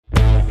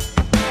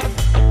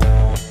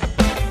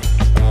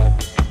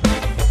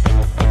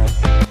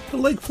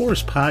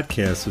Forest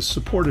Podcast is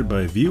supported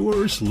by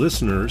viewers,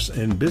 listeners,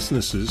 and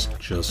businesses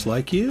just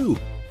like you.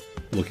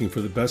 Looking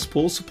for the best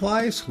pool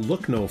supplies?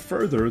 Look no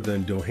further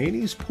than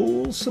Dohany's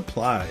Pool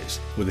Supplies.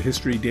 With a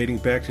history dating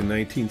back to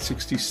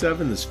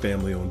 1967, this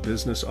family-owned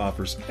business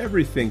offers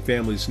everything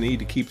families need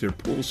to keep their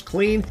pools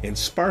clean and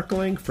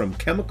sparkling, from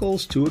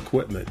chemicals to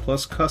equipment.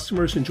 Plus,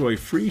 customers enjoy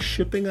free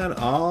shipping on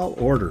all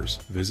orders.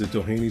 Visit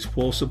Dohany's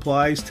Pool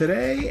Supplies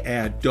today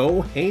at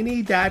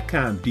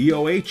doheny.com,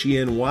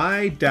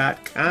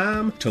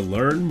 DOHENY.com, to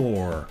learn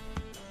more.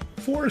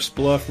 Forest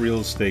Bluff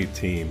Real Estate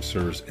Team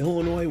serves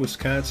Illinois,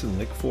 Wisconsin,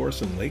 Lake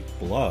Forest, and Lake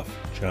Bluff.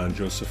 John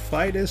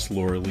Josephitis,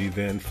 Laura Lee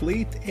Van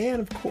Fleet,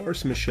 and of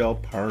course Michelle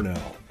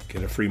Parnell.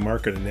 Get a free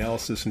market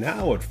analysis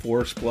now at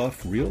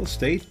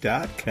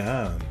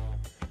forestbluffrealestate.com.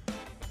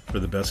 For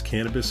the best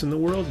cannabis in the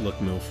world,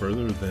 look no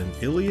further than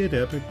Iliad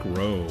Epic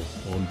Grow.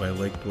 Owned by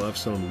Lake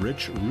Bluff's own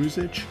Rich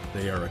Ruzich,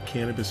 they are a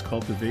cannabis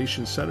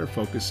cultivation center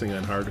focusing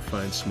on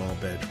hard-to-find small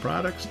batch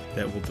products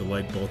that will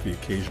delight both the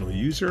occasional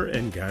user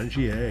and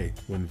ganjier.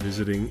 When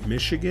visiting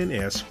Michigan,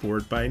 ask for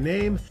it by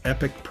name.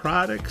 Epic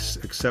Products,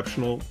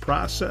 exceptional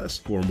process.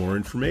 For more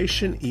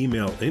information,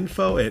 email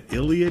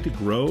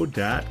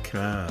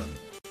info@iliadgrow.com.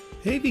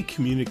 Havey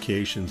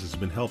Communications has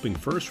been helping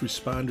first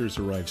responders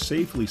arrive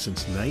safely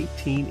since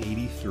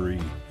 1983.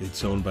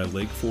 It's owned by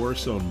Lake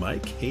Forest's own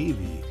Mike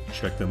Havey.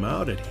 Check them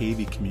out at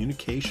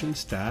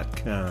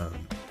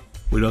haveycommunications.com.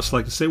 We'd also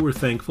like to say we're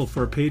thankful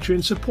for our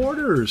Patreon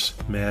supporters: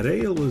 Matt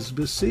A.,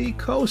 Elizabeth C.,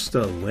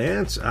 Costa,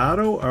 Lance,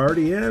 Otto,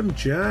 RDM,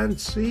 John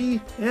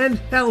C., and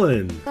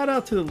Helen. Shout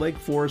out to the Lake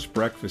Forest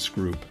Breakfast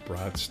Group,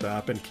 Broad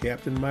Stop and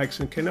Captain Mike's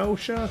in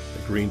Kenosha,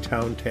 the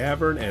Greentown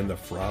Tavern, and the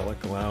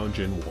Frolic Lounge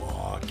in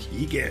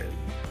Waukegan.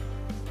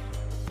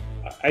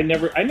 I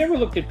never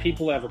looked at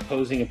people who have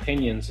opposing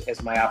opinions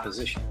as my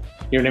opposition.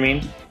 You know what I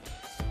mean?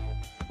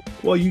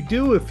 Well, you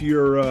do if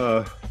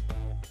you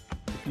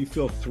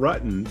feel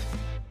threatened.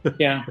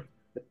 Yeah,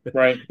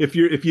 right. If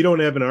you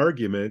don't have an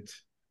argument,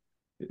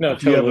 no,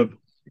 totally.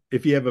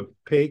 If you have a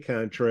pay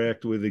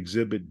contract with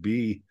Exhibit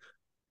B,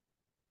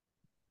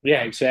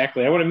 yeah,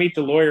 exactly. I want to meet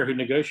the lawyer who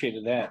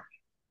negotiated that.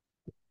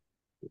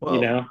 Well, you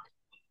know,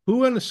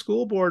 who on the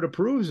school board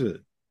approves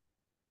it?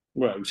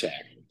 Well,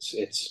 exactly.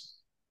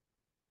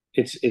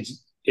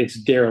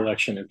 It's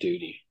dereliction of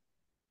duty.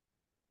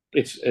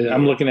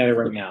 I'm looking at it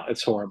right now.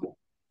 It's horrible.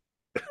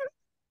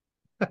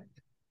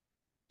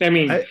 I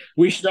mean,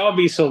 we should all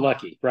be so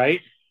lucky,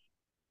 right?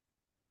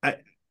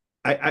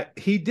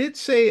 He did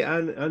say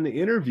on the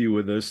interview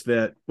with us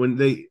that when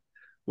they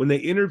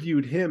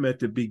interviewed him at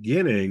the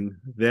beginning,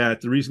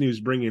 that the reason he was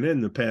bringing in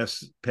the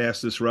pass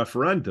this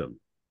referendum.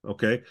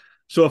 Okay,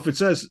 so if it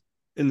says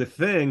in the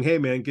thing, "Hey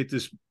man, get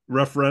this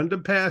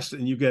referendum passed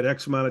and you get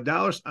X amount of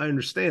dollars," I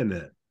understand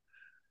that,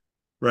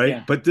 right?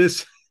 Yeah. But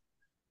this.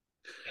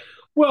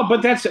 Well,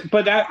 but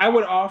I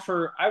would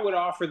offer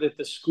that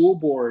the school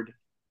board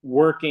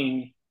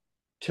working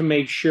to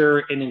make sure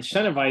and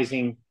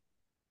incentivizing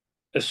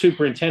a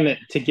superintendent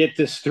to get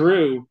this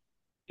through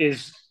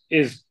is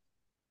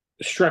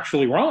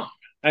structurally wrong.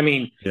 I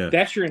mean,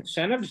 That's your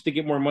incentive, is to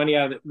get more money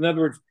out of it. In other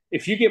words,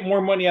 if you get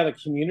more money out of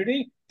the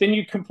community, then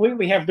you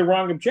completely have the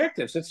wrong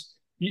objectives.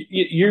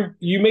 You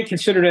may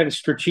consider that a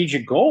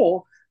strategic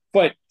goal,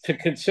 but to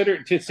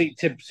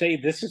say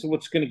this is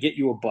what's going to get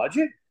you a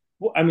budget.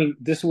 Well, I mean,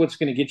 this is what's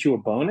going to get you a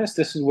bonus.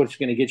 This is what's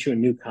going to get you a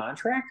new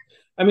contract.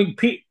 I mean,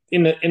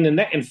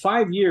 in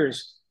 5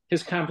 years,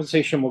 his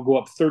compensation will go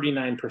up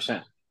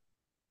 39%.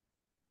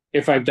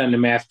 If I've done the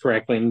math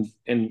correctly,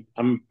 and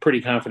I'm pretty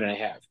confident I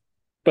have.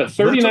 But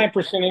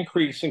 39%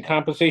 increase in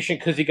compensation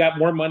because he got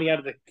more money out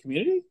of the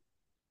community?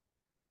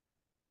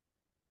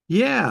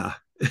 Yeah.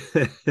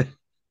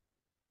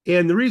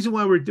 And the reason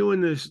why we're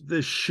doing this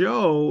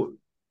show,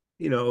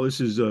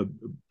 this is a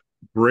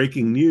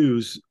breaking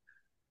news.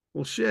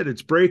 Well, shit,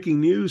 it's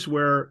breaking news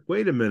where,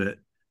 wait a minute,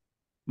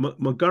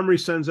 Montgomery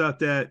sends out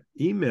that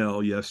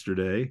email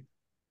yesterday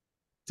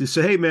to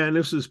say, "Hey, man,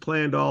 this was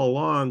planned all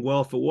along."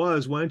 Well, if it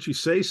was, why don't you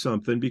say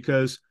something?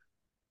 Because,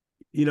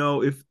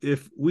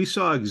 if we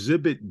saw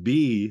Exhibit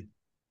B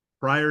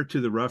prior to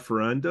the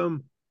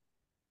referendum,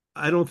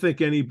 I don't think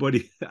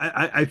anybody.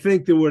 I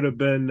think there would have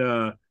been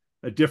a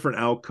different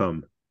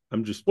outcome.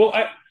 Well,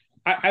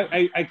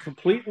 I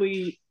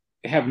completely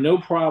have no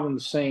problem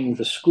saying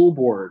the school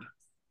board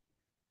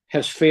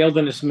has failed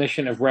in its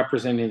mission of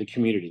representing the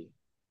community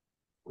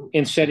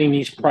in setting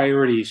these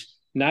priorities,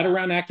 not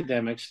around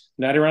academics,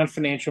 not around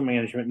financial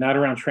management, not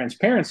around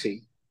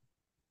transparency,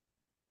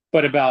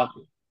 but about,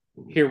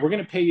 here, we're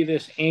going to pay you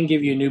this and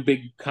give you a new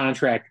big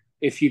contract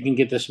if you can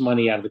get this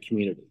money out of the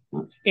community.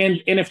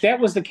 And if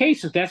that was the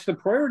case, if that's the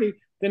priority,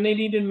 then they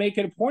need to make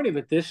it a point of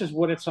it. This is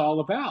what it's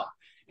all about.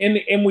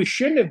 And we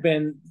shouldn't have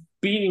been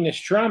beating this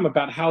drum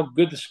about how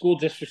good the school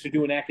districts are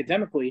doing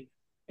academically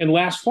in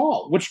last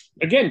fall, which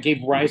again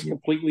gave rise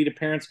completely to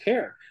parents'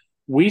 care.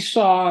 We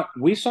saw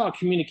a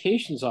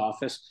communications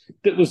office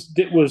that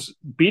was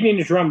beating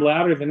the drum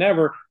louder than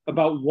ever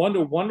about what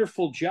a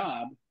wonderful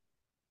job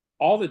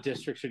all the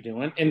districts are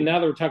doing, and now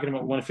that we're talking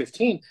about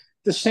 115,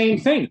 the same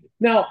thing.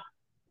 Now,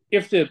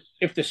 if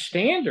the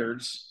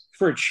standards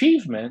for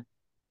achievement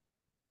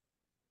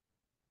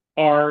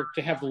are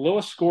to have the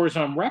lowest scores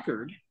on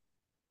record,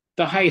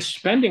 the highest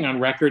spending on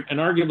record, and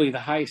arguably the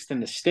highest in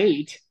the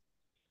state,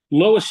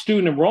 lowest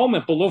student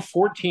enrollment below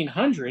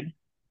 1,400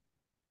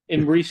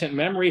 in recent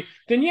memory,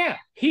 then yeah,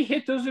 he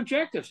hit those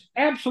objectives.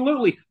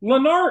 Absolutely.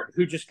 Lennart,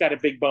 who just got a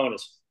big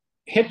bonus,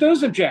 hit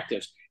those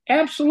objectives.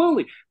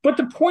 Absolutely. But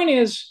the point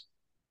is,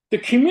 the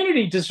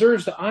community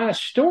deserves the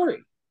honest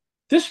story.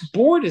 This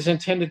board is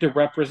intended to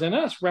represent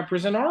us,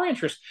 represent our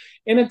interests.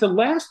 And the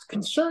last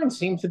concern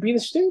seems to be the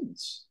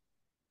students.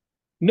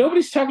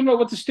 Nobody's talking about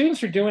what the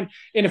students are doing.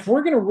 And if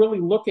we're going to really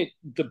look at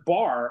the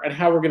bar and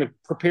how we're going to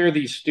prepare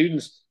these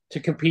students to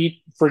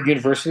compete for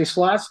university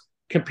slots,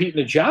 compete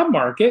in the job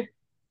market,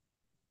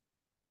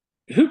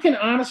 who can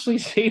honestly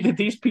say that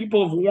these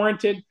people have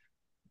warranted,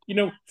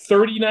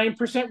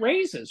 39%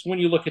 raises when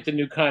you look at the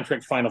new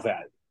contract final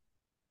value?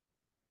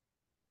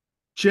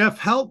 Jeff,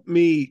 help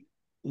me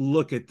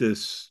look at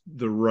this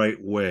the right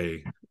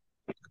way,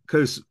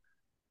 because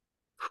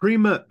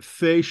prima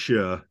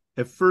facie,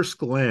 at first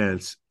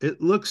glance,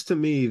 it looks to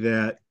me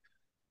that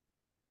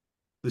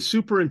the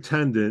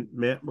superintendent,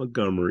 Matt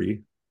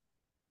Montgomery,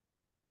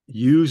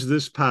 used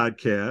this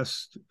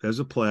podcast as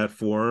a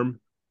platform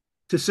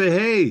to say,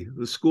 hey,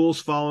 the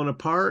school's falling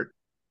apart.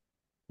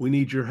 We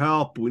need your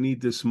help. We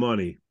need this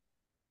money.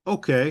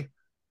 Okay.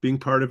 Being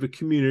part of a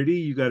community,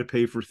 you got to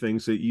pay for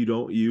things that you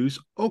don't use.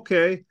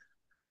 Okay.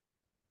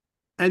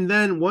 And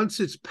then once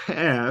it's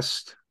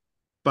passed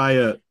by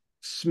a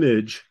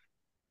smidge,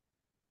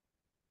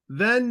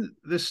 then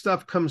this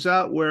stuff comes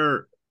out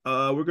where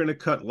we're going to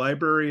cut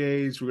library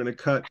aides, we're going to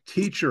cut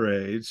teacher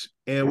aides,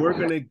 and we're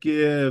going to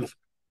give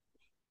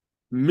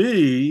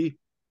me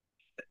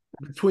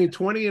between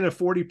 20 and a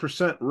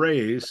 40%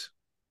 raise.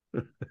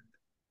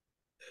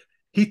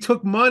 He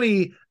took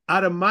money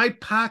out of my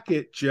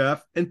pocket,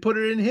 Jeff, and put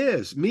it in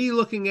his. Me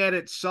looking at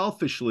it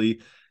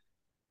selfishly,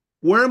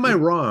 where am I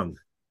wrong?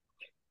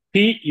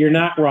 Pete, you're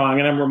not wrong.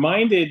 And I'm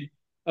reminded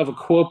of a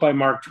quote by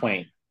Mark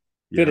Twain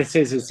that it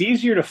says, it's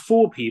easier to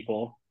fool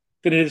people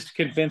than it is to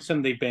convince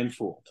them they've been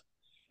fooled.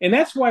 And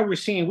that's why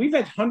we've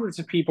had hundreds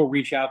of people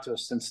reach out to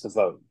us since the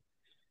vote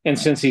and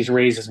since these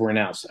raises were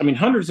announced. I mean,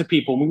 hundreds of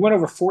people. We went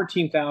over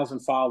 14,000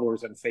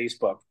 followers on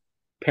Facebook,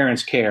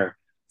 Parents Care,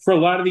 for a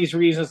lot of these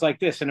reasons like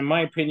this. And in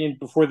my opinion,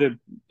 before the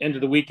end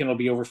of the weekend, it'll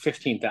be over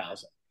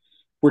 15,000.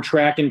 We're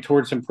tracking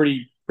towards some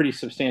pretty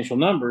substantial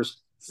numbers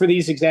for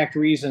these exact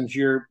reasons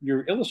you're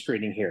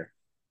illustrating here.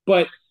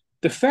 But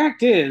the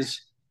fact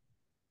is,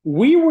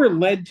 we were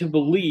led to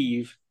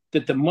believe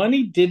that the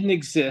money didn't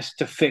exist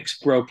to fix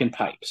broken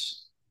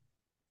pipes,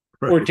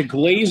 right, or to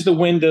glaze the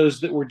windows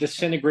that were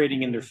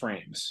disintegrating in their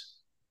frames,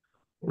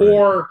 right,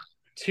 or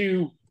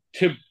I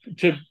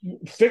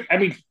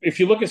mean, if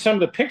you look at some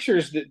of the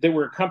pictures that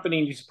were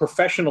accompanying these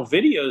professional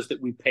videos that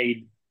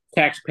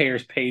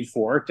taxpayers paid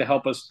for to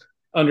help us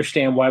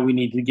understand why we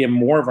need to give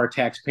more of our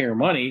taxpayer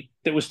money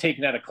that was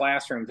taken out of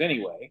classrooms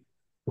anyway.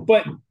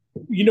 But,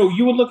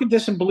 you would look at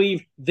this and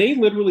believe they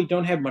literally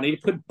don't have money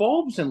to put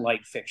bulbs in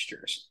light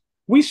fixtures.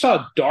 We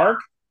saw dark,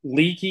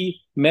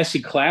 leaky,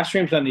 messy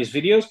classrooms on these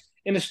videos.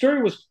 And the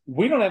story was,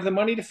 we don't have the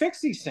money to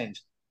fix these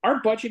things.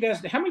 Our budget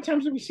how many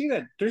times did we see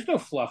that? There's no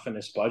fluff in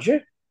this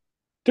budget.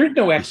 There's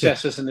no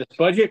excesses in this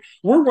budget.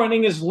 We're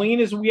running as lean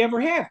as we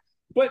ever have.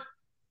 But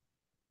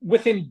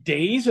within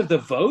days of the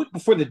vote,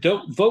 before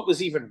the vote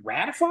was even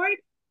ratified,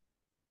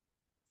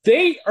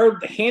 they are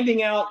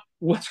handing out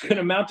what's going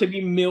to amount to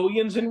be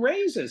millions in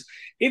raises.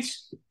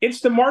 It's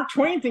the Mark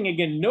Twain thing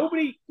again.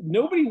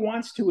 Nobody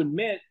wants to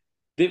admit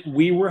that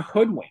we were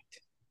hoodwinked.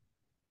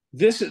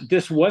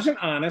 This wasn't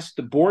honest.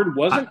 The board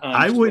wasn't honest.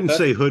 I wouldn't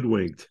say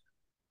hoodwinked.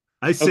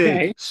 I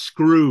say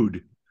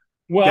screwed.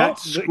 Well, got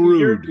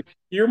screwed.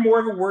 You're more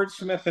of a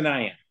wordsmith than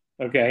I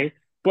am. Okay.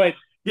 But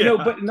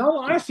but in all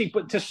honesty,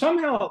 but to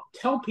somehow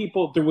tell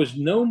people there was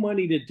no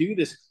money to do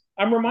this,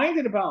 I'm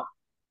reminded about,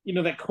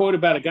 that quote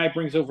about a guy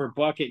brings over a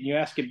bucket and you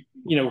ask him,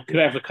 could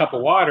I have a cup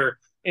of water?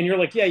 And you're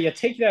like, yeah,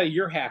 take it out of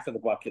your half of the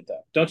bucket,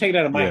 though. Don't take it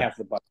out of my half of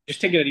the bucket. Just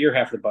take it out of your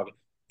half of the bucket.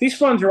 These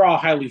funds are all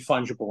highly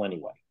fungible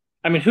anyway.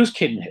 I mean, who's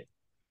kidding him,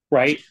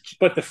 right?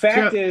 But the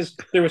fact is,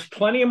 there was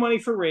plenty of money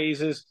for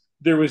raises.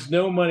 There was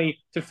no money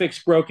to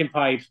fix broken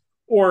pipes.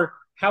 Or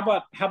how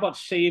about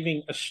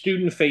saving a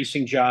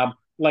student-facing job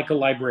like a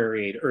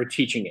library aide or a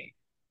teaching aide?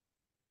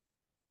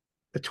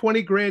 A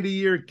 $20,000 a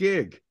year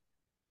gig.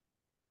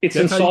 It's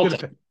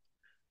insulting.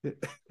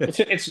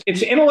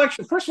 It's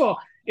intellectual. First of all,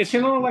 it's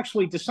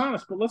intellectually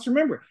dishonest. But let's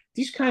remember,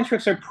 these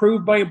contracts are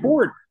approved by a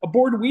board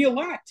we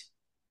elect.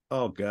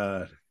 Oh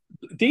God.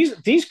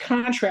 These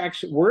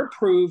contracts were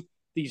approved.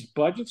 These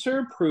budgets are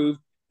approved.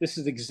 This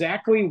is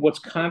exactly what's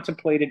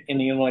contemplated in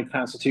the Illinois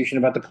Constitution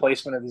about the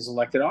placement of these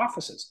elected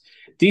offices.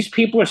 These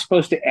people are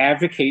supposed to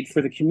advocate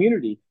for the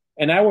community,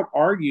 and I would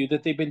argue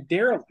that they've been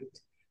derelict.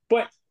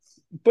 But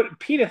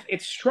Pete,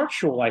 it's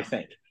structural, I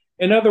think.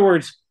 In other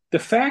words, the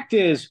fact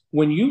is,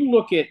 when you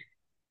look at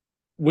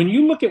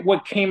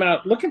what came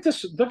out, look at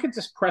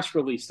this press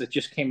release that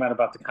just came out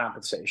about the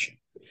compensation.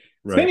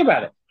 Right. Think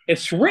about it.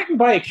 It's written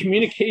by a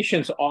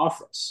communications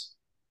office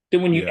that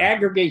when you Yeah,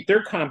 aggregate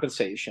their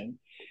compensation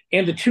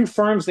and the two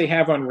firms they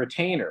have on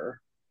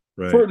retainer,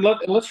 right.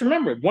 let's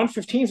remember,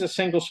 115 is a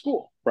single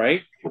school,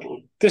 right?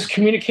 This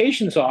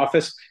communications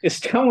office is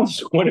telling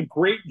us what a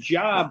great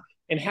job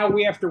and how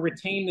we have to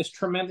retain this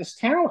tremendous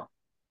talent.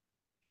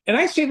 And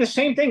I say the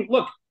same thing.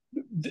 Look,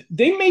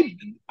 they may,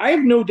 I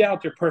have no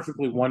doubt they're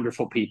perfectly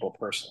wonderful people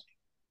personally,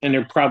 and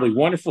they're probably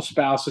wonderful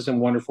spouses and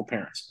wonderful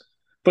parents.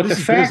 But This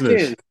is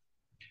business.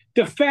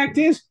 the fact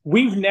is,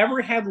 we've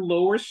never had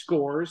lower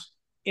scores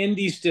in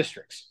these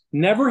districts.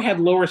 Never had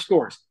lower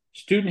scores.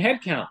 Student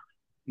headcount,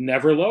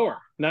 never lower.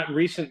 Not in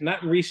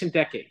recent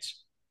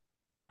decades.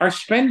 Our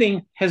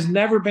spending has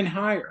never been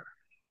higher.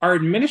 Our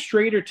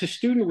administrator to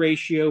student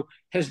ratio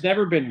has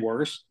never been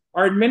worse.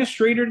 Our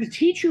administrator to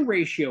teacher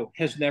ratio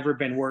has never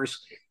been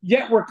worse.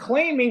 Yet we're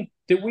claiming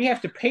that we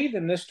have to pay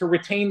them this to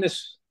retain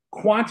this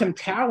quantum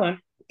talent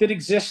that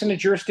exists in the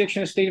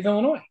jurisdiction of the state of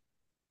Illinois.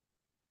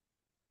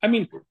 I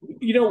mean,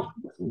 you know,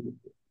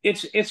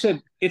 it's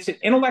an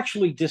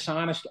intellectually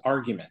dishonest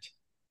argument.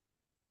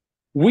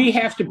 We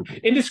have to,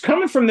 and it's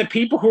coming from the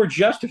people who are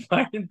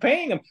justified in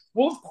paying them.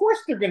 Well, of course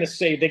they're going to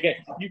say they get.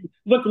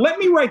 Look, let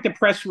me write the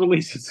press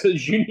release that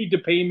says you need to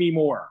pay me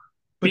more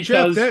But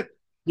Jeff, because,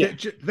 yeah,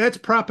 that's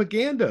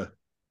propaganda.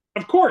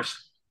 of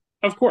course,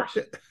 of course,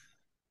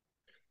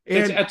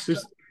 And it's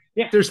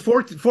yeah, there's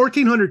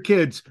 1,400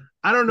 kids.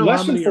 I don't know how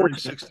less than many are in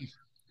 14. 60.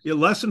 Yeah,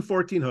 less than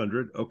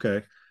 1,400.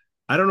 Okay.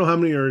 I don't know how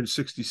many are in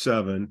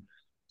 67.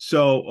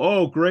 So,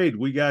 oh, great.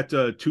 We got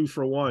 2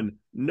 for 1.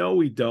 No,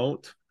 we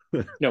don't.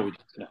 No, we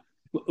don't.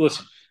 No.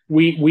 Listen,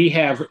 we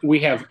have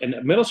a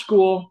middle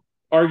school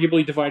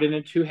arguably divided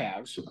into two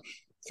halves,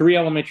 three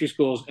elementary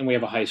schools, and we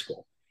have a high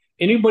school.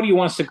 Anybody who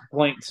wants to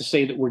complain to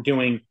say that we're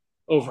doing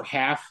over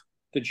half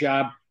the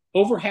job,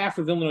 over half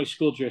of Illinois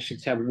school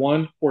districts have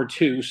one or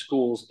two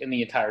schools in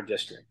the entire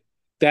district.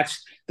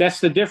 That's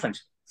the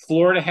difference.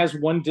 Florida has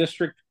one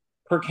district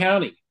per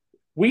county.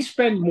 We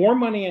spend more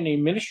money on the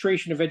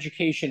administration of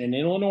education in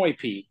Illinois,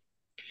 Pete.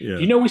 Do Yeah.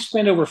 you know we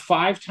spend over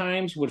 5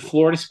 times what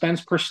Florida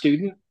spends per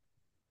student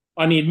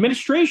on the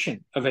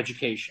administration of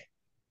education?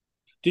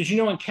 Did you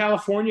know in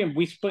California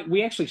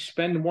we actually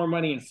spend more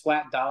money in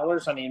flat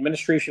dollars on the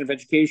administration of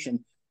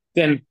education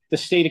than the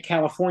state of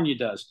California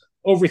does?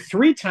 Over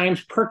 3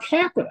 times per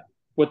capita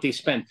what they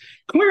spend.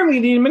 Clearly,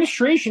 the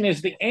administration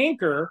is the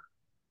anchor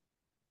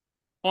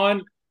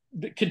on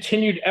the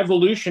continued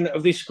evolution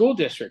of these school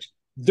districts.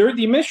 The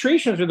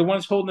administrations are the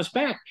ones holding us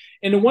back.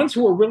 And the ones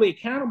who are really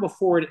accountable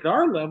for it at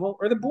our level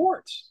are the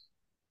boards.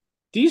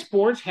 These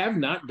boards have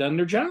not done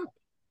their job.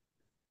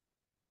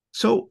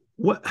 So,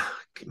 what,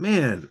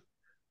 man,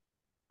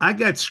 I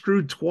got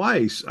screwed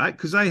twice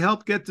because I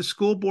helped get the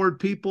school board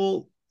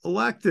people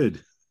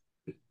elected.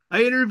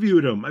 I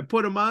interviewed them, I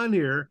put them on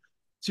here.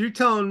 So, you're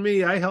telling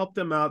me I helped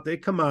them out. They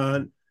come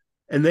on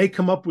and they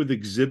come up with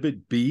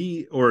Exhibit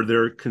B, or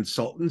their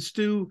consultants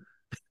do.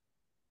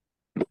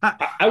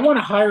 I, I want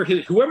to hire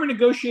whoever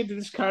negotiated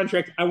this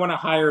contract. I want to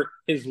hire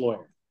his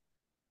lawyer.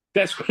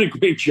 That's what a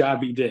great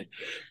job he did.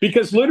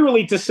 Because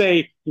literally to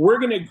say we're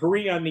going to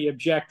agree on the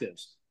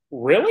objectives,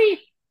 really?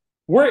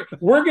 We're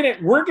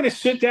gonna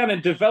sit down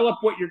and develop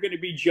what you're going to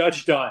be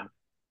judged on.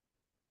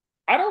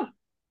 I don't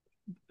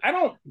I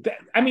don't.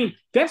 I mean,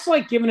 that's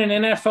like giving an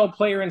NFL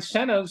player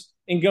incentives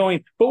and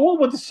going, but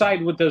we'll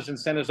decide what those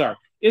incentives are.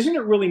 Isn't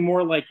it really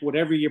more like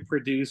whatever you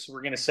produce,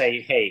 we're going to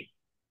say, hey,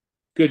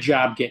 good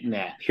job getting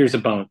that. Here's a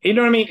bone. You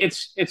know what I mean?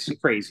 It's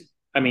crazy.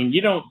 I mean,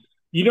 you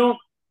don't,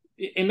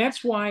 and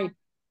that's why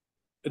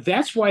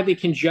they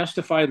can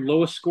justify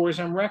lowest scores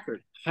on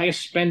record,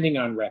 highest spending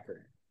on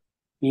record,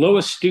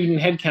 lowest student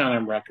headcount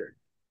on record,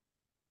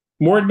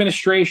 more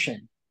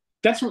administration.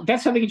 That's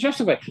how they can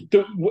justify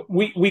it.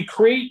 We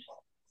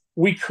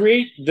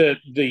create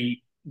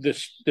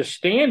the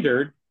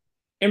standard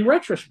in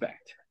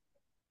retrospect.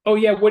 Oh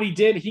yeah, what he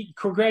did,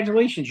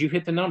 congratulations, you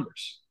hit the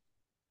numbers.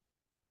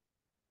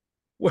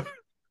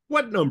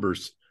 What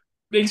numbers?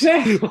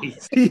 Exactly.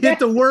 He hit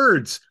the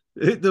words.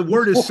 The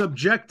word is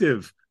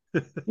subjective.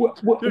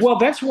 Well,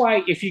 that's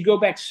why if you go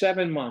back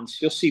 7 months,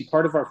 you'll see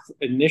part of our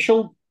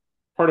initial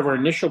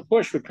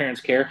push with Parents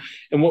Care,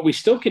 and what we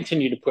still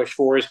continue to push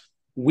for is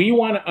we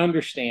want to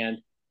understand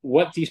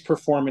what these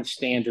performance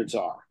standards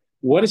are.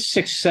 What does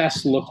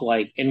success look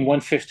like in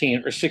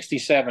 115 or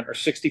 67 or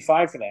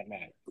 65 for that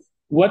matter?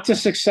 What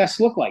does success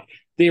look like?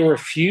 They're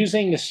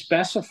refusing to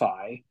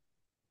specify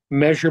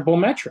measurable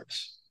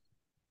metrics.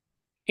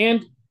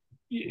 And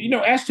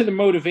as to the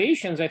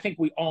motivations, I think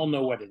we all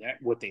know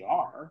what they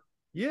are.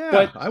 Yeah,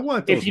 but I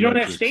want those if you don't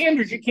have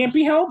standards, you can't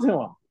be held to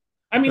them.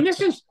 I mean, this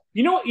is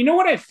you know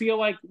what I feel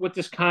like with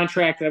this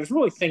contract. I was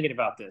really thinking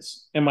about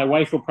this, and my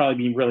wife will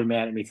probably be really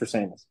mad at me for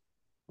saying this.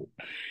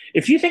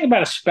 If you think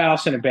about a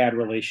spouse in a bad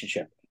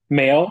relationship,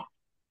 male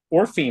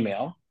or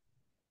female,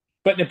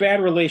 but in a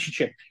bad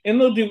relationship,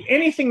 and they'll do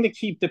anything to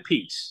keep the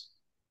peace.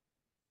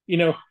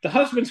 The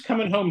husband's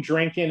coming home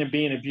drinking and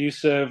being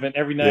abusive and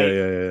every night,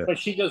 yeah. but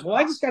she goes, well,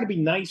 I just got to be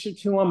nicer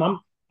to him.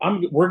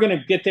 we're going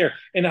to get there.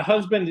 And the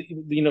husband,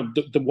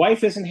 the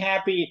wife isn't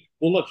happy.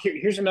 Well, look,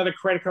 here's another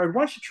credit card.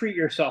 Why don't you treat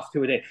yourself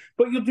to a day?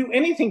 But you'll do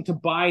anything to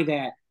buy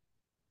that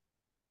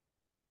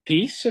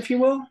peace, if you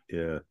will.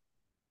 Yeah.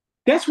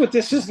 That's what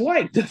this is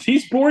like.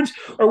 These boards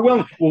are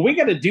willing. Well, we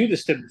got to do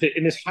this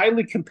in this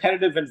highly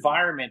competitive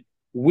environment.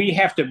 We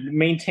have to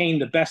maintain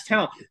the best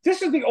talent.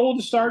 This is the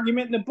oldest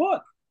argument in the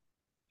book.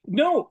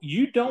 No,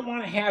 you don't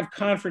want to have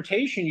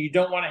confrontation. You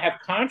don't want to have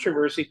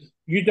controversy.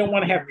 You don't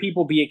want to have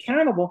people be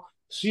accountable.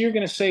 So you're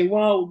going to say,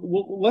 well,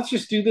 let's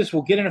just do this.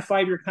 We'll get in a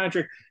 5-year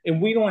contract and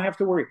we don't have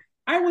to worry.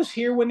 I was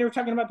here when they were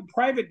talking about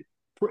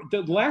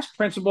the last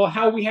principle,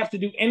 how we have to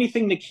do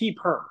anything to keep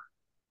her.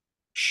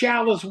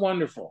 Shall is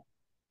wonderful.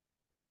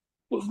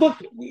 Look,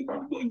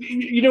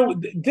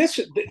 this,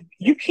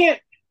 you can't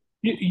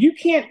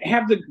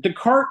have the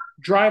cart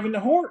driving the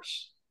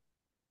horse.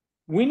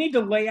 We need to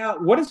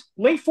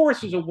Lake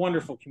Forest is a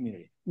wonderful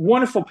community,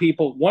 wonderful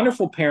people,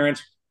 wonderful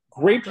parents,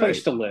 great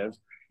place to live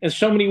in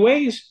so many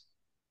ways.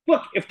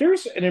 Look, if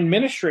there's an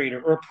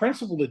administrator or a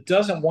principal that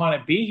doesn't want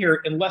to be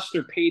here unless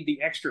they're paid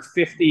the extra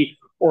 50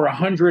 or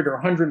 100 or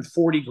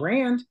 140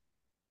 grand,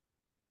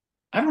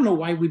 I don't know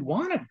why we'd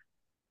want him.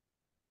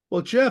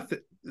 Well, Jeff,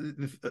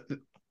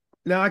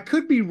 now I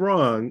could be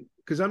wrong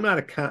because I'm not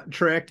a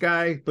contract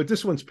guy, but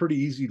this one's pretty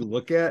easy to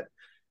look at.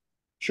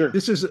 Sure.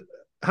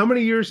 How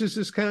many years is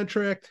this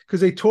contract? Because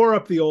they tore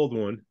up the old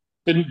one.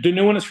 The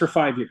new one is for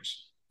 5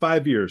 years.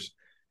 5 years.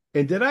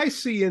 And did I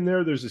see in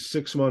there's a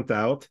 6-month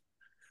out?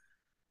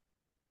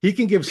 He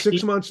can give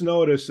 6 months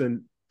notice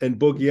and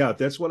boogie out.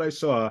 That's what I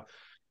saw.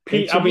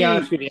 Pete, I'll be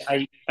honest with you.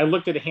 I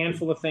looked at a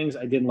handful of things.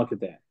 I didn't look at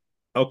that.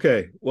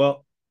 Okay.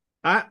 Well,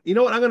 you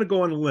know what? I'm going to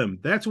go on a limb.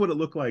 That's what it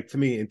looked like to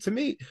me. And to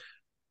me,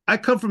 I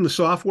come from the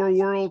software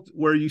world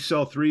where you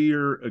sell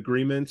 3-year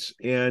agreements,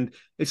 and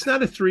it's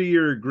not a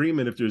 3-year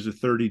agreement if there's a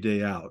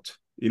 30-day out.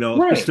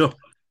 Right.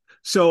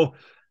 So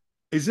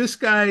is this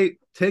guy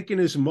taking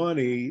his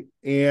money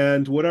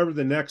and whatever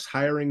the next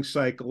hiring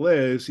cycle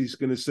is, he's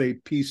going to say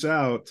peace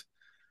out,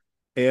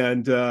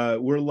 and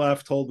we're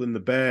left holding the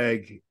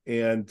bag,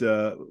 and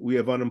we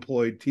have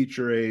unemployed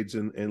teacher aides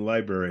and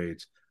library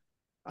aides.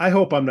 I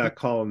hope I'm not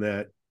calling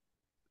that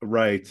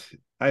right.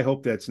 I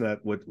hope that's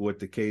not what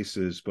the case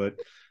is, but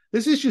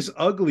this is just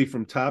ugly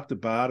from top to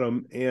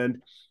bottom.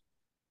 And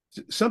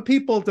some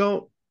people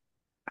don't,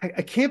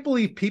 I can't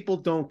believe people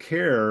don't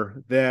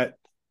care that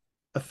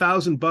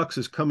 $1,000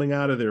 is coming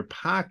out of their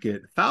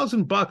pocket.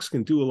 $1,000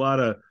 can do a lot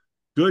of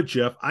good,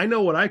 Jeff. I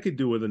know what I could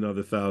do with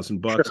another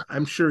 $1,000. Sure.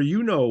 I'm sure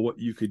you know what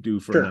you could do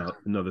for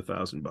another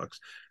 $1,000.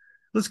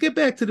 Let's get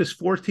back to this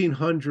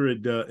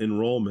 1,400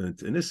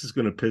 enrollment. And this is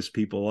going to piss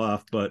people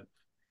off, but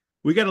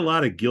we got a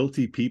lot of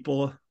guilty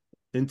people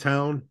in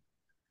town.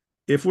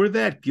 If we're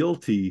that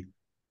guilty,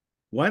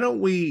 why don't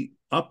we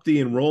up the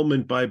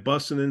enrollment by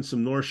bussing in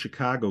some North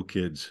Chicago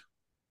kids?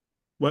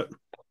 What?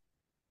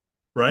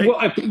 Right? Well,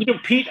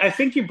 Pete, I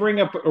think you bring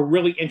up a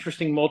really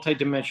interesting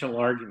multidimensional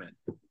argument.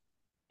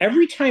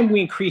 Every time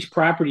we increase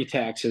property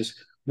taxes,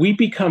 we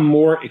become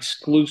more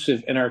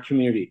exclusive in our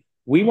community.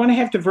 We want to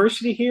have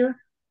diversity here.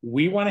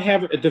 We want to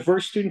have a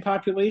diverse student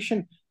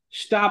population.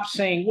 Stop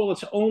saying, well,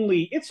 it's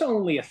only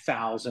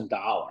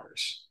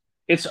 $1,000.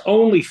 It's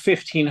only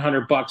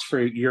 $1,500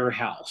 for your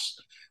house.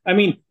 I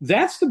mean,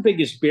 that's the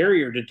biggest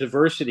barrier to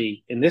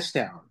diversity in this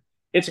town.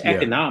 It's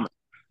economic.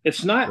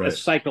 It's not a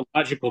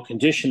psychological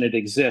condition that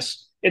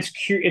exists.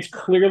 It's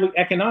clearly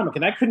economic,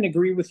 and I couldn't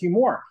agree with you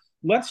more.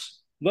 Let's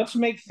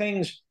make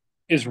things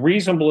as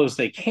reasonable as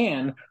they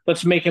can.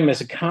 Let's make them as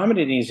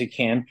accommodating as they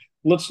can.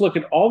 Let's look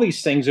at all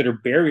these things that are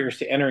barriers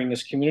to entering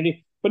this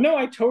community. But no,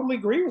 I totally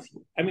agree with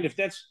you. I mean,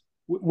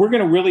 we're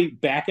going to really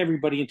back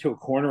everybody into a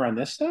corner on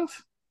this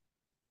stuff.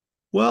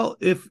 Well,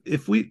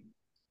 if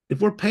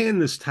we're paying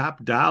this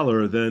top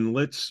dollar, then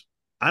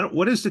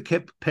what is the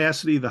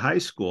capacity of the high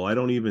school? I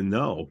don't even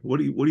know. What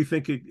do you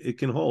think it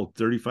can hold?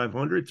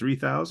 3,500,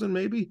 3,000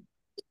 maybe?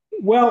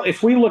 Well,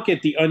 if we look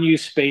at the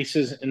unused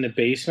spaces in the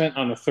basement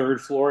on the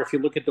 3rd floor, if you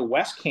look at the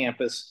West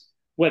Campus,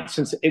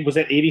 since it was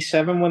at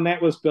 87 when that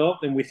was built,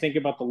 and we think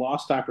about the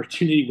lost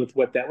opportunity with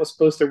what that was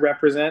supposed to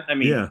represent. I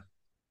mean,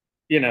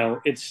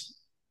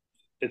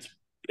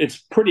 it's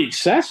pretty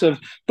excessive,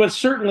 but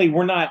certainly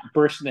we're not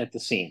bursting at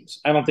the seams.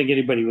 I don't think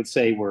anybody would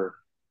say we're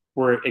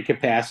at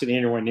capacity,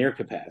 anywhere near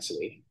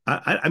capacity.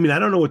 I mean, I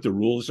don't know what the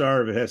rules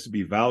are, if it has to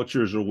be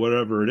vouchers or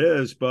whatever it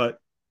is, but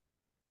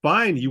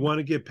fine, you want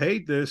to get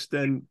paid this,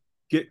 then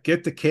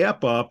get the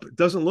cap up. It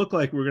doesn't look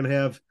like we're going to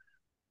have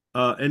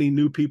any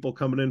new people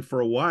coming in for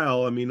a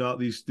while. I mean, all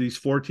these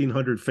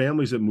 1,400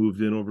 families that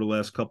moved in over the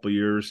last couple of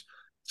years,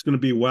 it's going to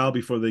be a while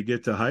before they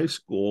get to high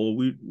school.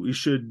 We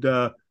should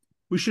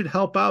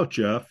help out,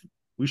 Jeff.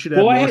 We should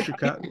have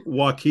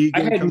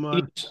Waukegan come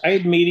on. I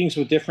had meetings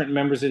with different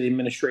members of the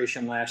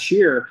administration last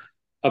year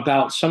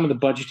about some of the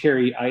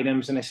budgetary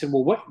items, and I said,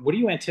 well, what do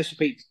you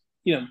anticipate,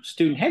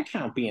 student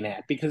headcount being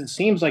at? Because it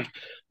seems like,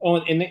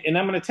 and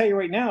I'm going to tell you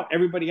right now,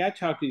 everybody I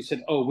talked to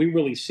said, we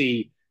really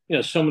see,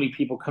 so many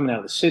people coming out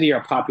of the city.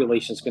 Our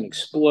population is going to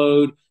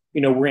explode.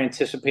 we're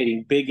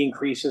anticipating big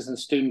increases in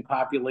student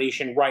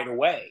population right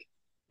away.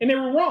 And they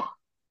were wrong.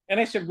 And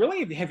I said,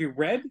 really? Have you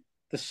read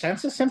the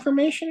census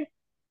information?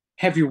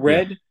 Have you Yeah.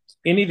 read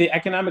any of the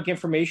economic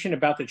information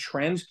about the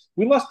trends?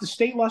 The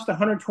state lost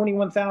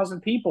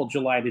 121,000 people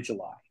July to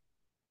July.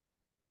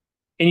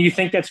 And you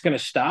think that's going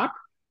to stop?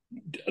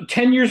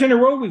 10 years in a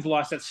row we've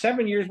lost that.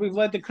 7 years we've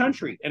led the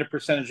country in a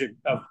percentage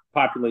of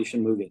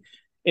population moving.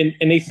 And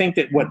they think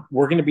that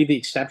we're going to be the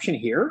exception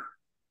here.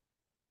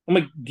 I'm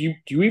like, do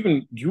you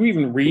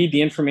even read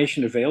the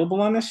information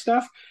available on this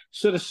stuff?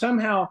 So to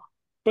somehow,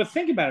 but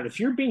think about it. If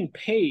you're being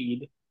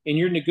paid and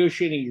you're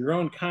negotiating your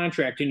own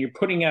contract and you're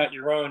putting out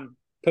your own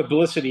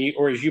publicity,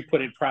 or as you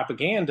put it,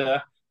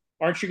 propaganda,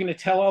 aren't you going to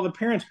tell all the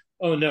parents,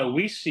 oh no,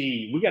 we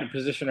got to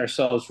position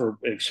ourselves for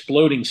an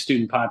exploding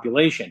student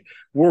population.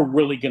 We're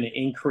really going to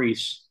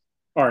increase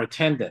our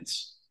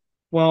attendance.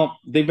 Well,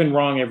 they've been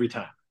wrong every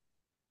time.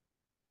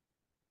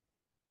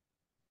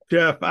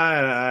 Jeff,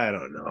 I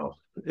don't know.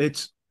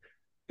 It's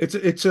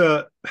it's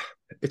a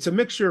it's a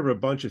mixture of a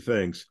bunch of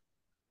things.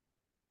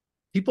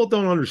 People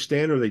don't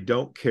understand or they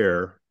don't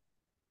care.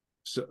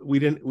 So we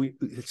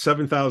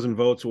 7,000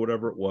 votes or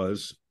whatever it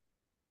was,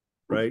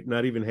 right?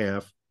 Not even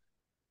half,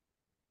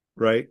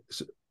 right?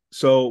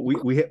 So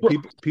we have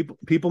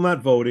people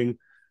not voting.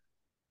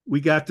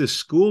 We got this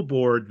school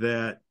board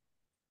that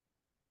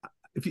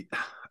if you,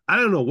 I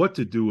don't know what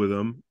to do with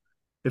them.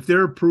 If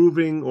they're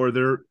approving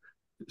or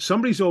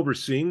somebody's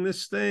overseeing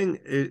this thing,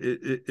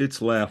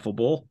 it's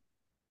laughable.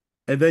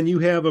 And then you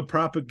have a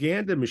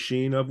propaganda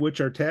machine of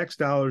which our tax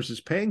dollars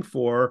is paying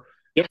for.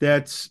 Yep.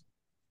 That's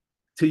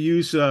to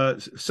use.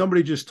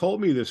 Somebody just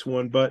told me this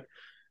one, but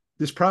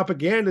this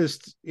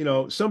propagandist,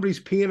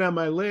 somebody's peeing on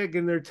my leg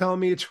and they're telling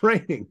me it's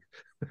raining.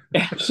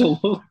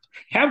 Absolutely.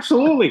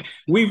 Absolutely.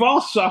 We've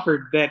all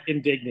suffered that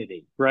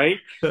indignity, right?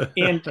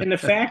 And the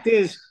fact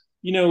is,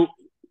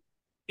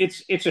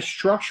 it's a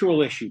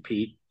structural issue,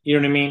 Pete. You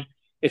know what I mean?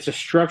 It's a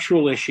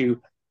structural issue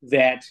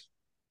that,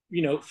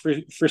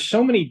 for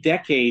so many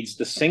decades,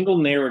 the single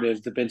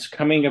narrative that's been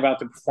coming about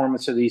the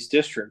performance of these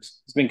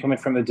districts has been coming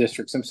from the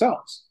districts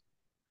themselves,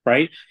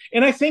 right?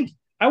 And I think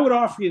I would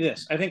offer you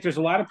this. I think there's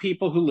a lot of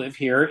people who live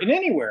here and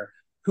anywhere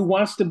who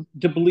wants to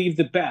believe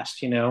the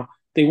best.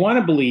 They want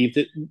to believe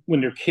that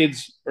when their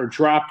kids are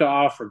dropped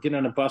off or get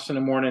on a bus in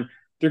the morning,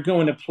 they're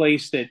going to a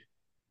place that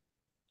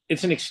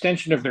it's an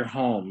extension of their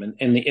home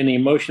and the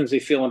emotions they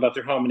feel about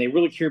their home, and they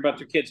really care about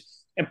their kids.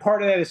 And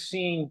part of that is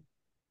seeing,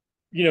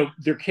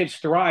 their kids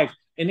thrive,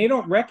 and they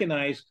don't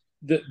recognize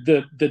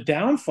the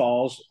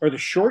downfalls or the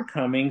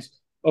shortcomings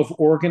of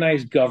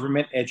organized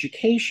government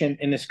education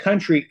in this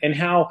country, and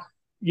how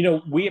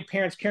we as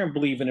parents care and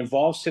believe an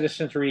involved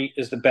citizenry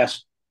is the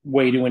best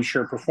way to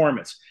ensure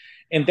performance.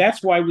 And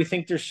that's why we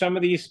think there's some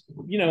of these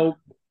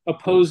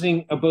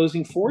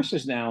opposing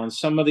forces now, and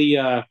some of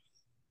the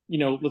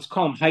let's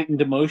call them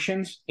heightened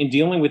emotions in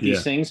dealing with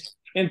these things.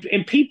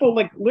 And people,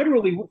 like,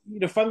 literally,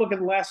 if I look at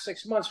the last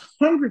 6 months,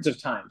 hundreds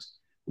of times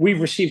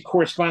we've received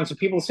correspondence of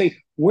people say,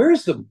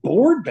 where's the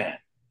board been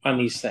on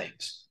these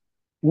things?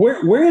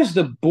 Where has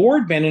the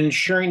board been in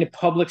ensuring the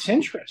public's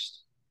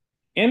interest?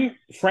 And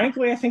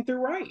frankly, I think they're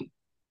right.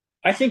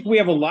 I think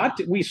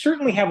we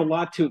certainly have a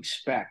lot to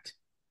expect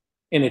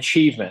in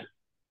achievement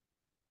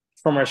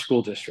from our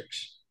school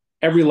districts,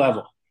 every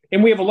level.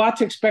 And we have a lot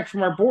to expect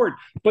from our board.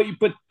 But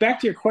back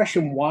to your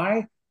question,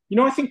 why?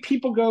 I think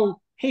people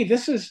go, hey,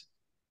 these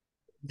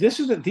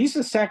are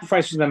the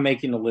sacrifices I'm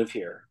making to live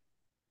here.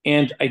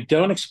 And I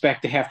don't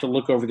expect to have to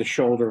look over the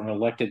shoulder of an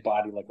elected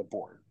body like a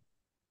board.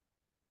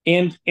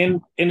 And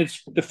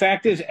it's the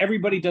fact is,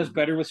 everybody does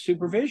better with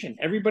supervision.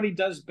 Everybody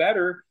does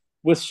better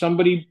with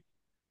somebody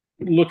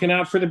looking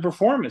out for the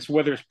performance,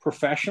 whether it's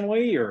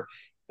professionally or,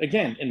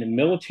 again, in the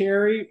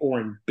military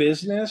or in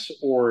business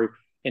or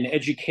in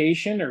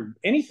education or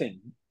anything.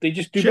 They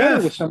just do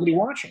better with somebody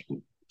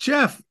watching.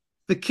 Jeff,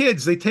 the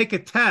kids, they take a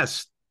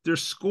test. They're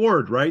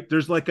scored, right?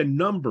 There's like a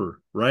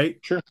number, right?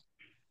 Sure.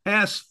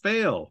 Pass,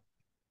 fail.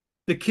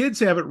 The kids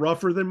have it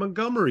rougher than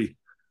Montgomery.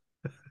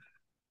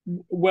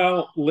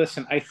 Well,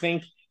 listen, I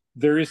think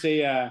there is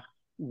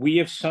we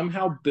have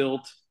somehow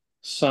built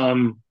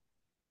some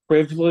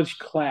privileged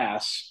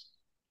class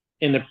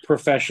in the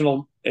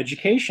professional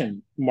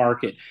education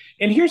market.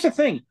 And here's the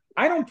thing.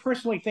 I don't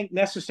personally think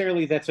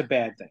necessarily that's a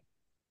bad thing.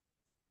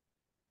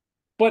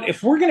 But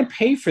if we're going to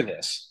pay for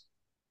this,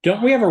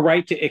 don't we have a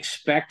right to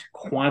expect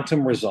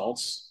quantum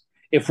results?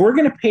 If we're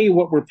going to pay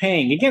what we're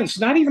paying, again, it's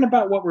not even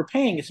about what we're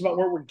paying, it's about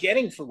what we're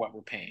getting for what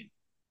we're paying.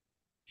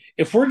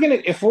 If we're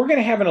going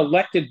to have an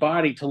elected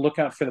body to look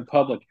out for the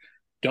public,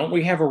 don't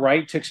we have a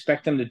right to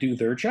expect them to do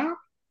their job?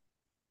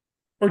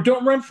 Or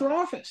don't run for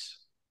office.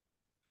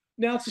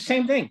 Now, it's the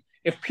same thing.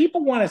 If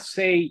people want to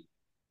say,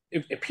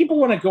 if people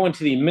want to go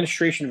into the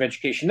administration of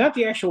education, not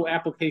the actual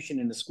application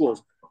in the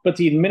schools, but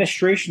the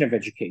administration of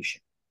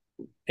education,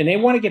 and they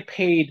want to get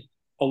paid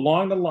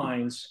along the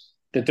lines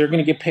that they're going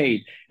to get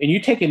paid, and you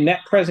take a net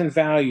present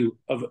value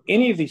of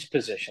any of these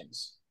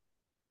positions,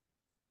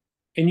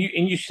 and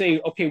you say,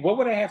 okay, what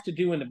would I have to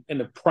do in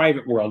the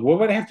private world? What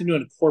would I have to do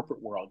in the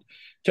corporate world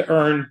to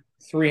earn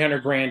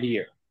 300 grand a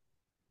year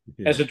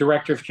Yeah. as a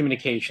director of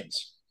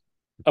communications,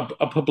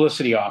 a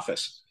publicity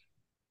office?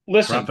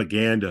 Listen,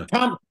 Propaganda.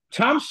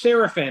 Tom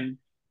Seraphin,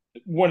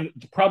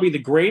 probably the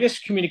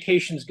greatest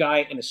communications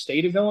guy in the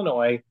state of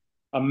Illinois,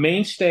 a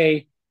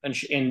mainstay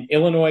in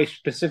Illinois,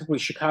 specifically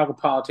Chicago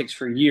politics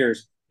for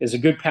years, is a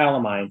good pal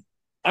of mine.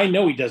 I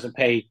know he doesn't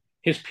pay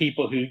his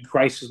people who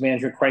crisis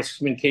management, crisis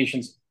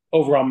communications,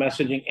 overall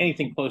messaging,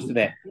 anything close to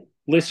that.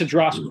 Lisa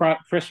Dross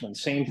Chrisman,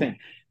 same thing.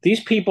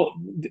 These people,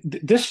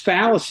 this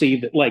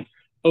fallacy that like,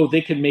 oh,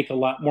 they could make a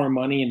lot more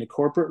money in the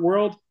corporate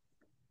world.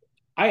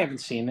 I haven't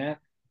seen that.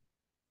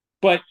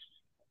 But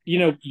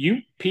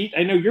you, Pete,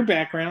 I know your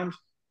background.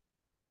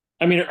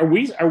 I mean, are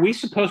we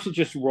supposed to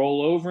just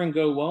roll over and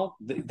go, well,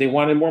 they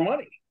wanted more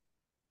money,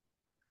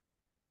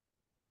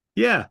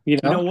 Yeah. you You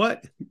know know?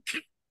 what?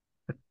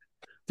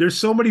 There's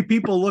so many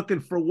people looking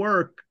for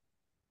work.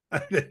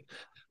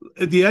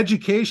 The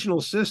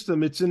educational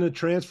system, it's in a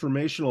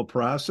transformational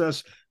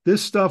process.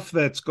 This stuff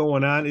that's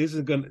going on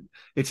isn't going to,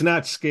 it's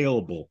not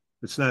scalable.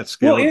 It's not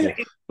Well,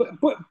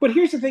 scalable. but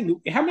here's the thing: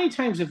 how many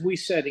times have we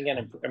said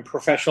again in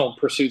professional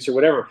pursuits or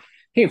whatever,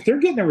 hey, if they're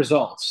getting the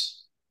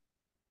results,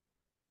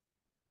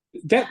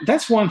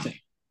 that's one thing.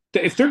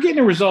 If they're getting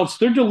the results,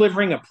 they're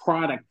delivering a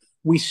product.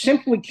 We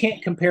simply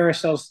can't compare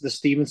ourselves to the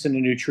Stevenson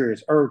and New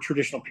Triers or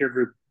traditional peer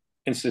group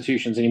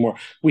institutions anymore.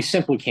 We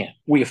simply can't.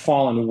 We have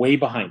fallen way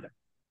behind them.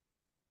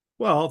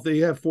 Well, they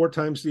have four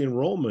times the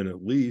enrollment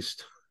at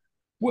least.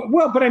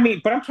 Well, but I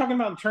mean, but I'm talking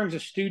about in terms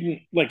of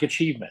student like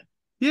achievement.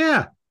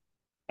 Yeah.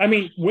 I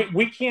mean,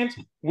 we can't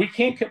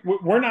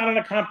we're not on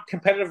a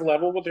competitive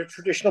level with their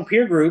traditional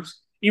peer groups,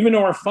 even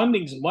though our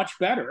funding's much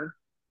better.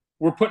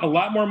 We're putting a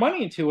lot more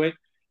money into it.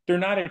 They're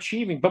not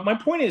achieving. But my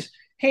point is,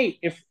 hey,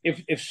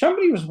 if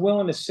somebody was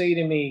willing to say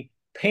to me,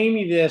 pay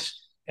me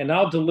this and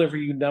I'll deliver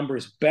you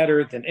numbers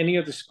better than any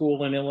other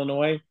school in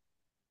Illinois,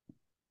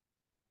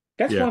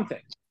 that's Yeah. one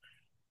thing.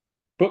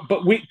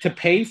 But we to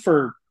pay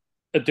for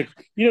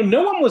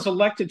no one was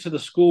elected to the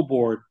school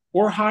board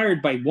or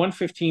hired by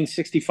 115,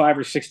 65,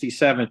 or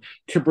 67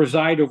 to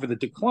preside over the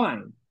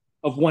decline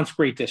of once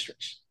great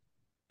districts.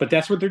 But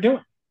that's what they're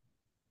doing.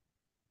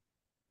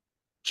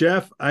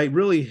 Jeff, I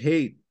really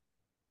hate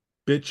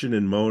bitching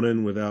and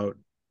moaning without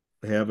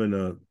having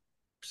a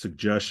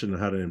suggestion on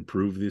how to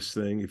improve this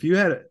thing. If you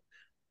had,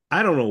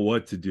 I don't know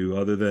what to do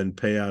other than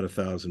pay out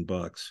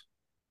 $1,000.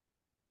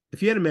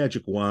 If you had a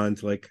magic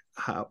wand, like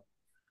how,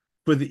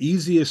 for the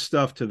easiest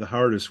stuff to the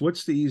hardest,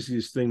 what's the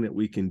easiest thing that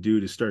we can do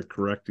to start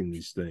correcting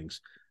these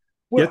things?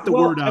 Get the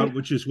Well, word out,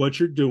 which is what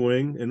you're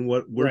doing and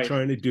what we're right.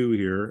 trying to do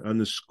here on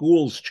the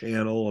schools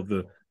channel of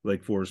the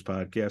Lake Forest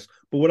podcast.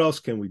 But what else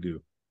can we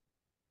do?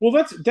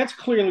 Well, that's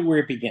clearly where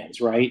it begins,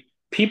 right?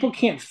 People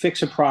can't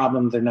fix a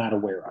problem they're not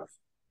aware of.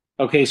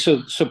 Okay,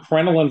 so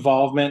parental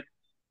involvement,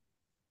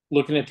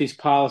 looking at these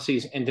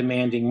policies and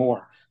demanding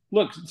more.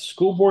 Look, the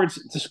school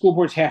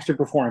boards have to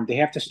perform. They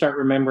have to start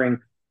remembering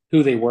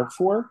who they work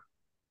for,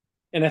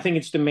 and I think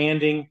it's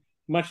demanding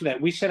much of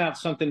that. We set out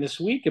something this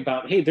week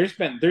about, hey, there's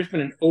been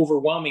an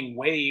overwhelming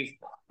wave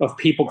of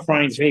people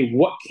crying, hey,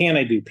 what can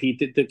I do,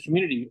 Pete? The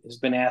community has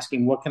been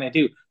asking, what can I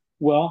do?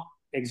 Well,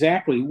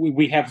 exactly.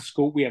 We have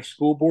school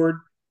board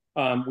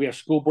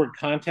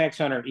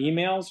contacts on our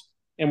emails,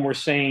 and we're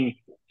saying,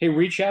 hey,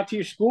 reach out to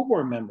your school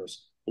board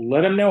members,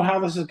 let them know how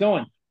this is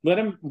going. Let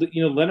them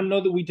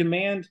know that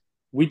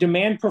we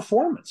demand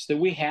performance, that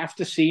we have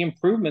to see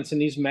improvements in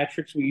these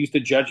metrics we use to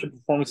judge the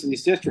performance of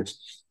these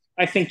districts.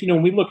 I think,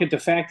 when we look at the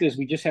fact is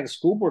we just had a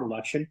school board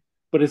election,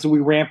 but as we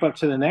ramp up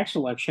to the next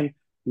election,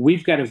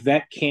 we've got to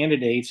vet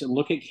candidates and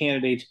look at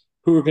candidates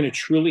who are going to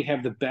truly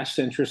have the best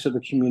interests of the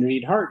community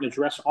at heart and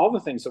address all the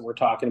things that we're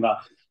talking about.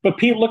 But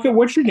Pete, look at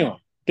what you're doing.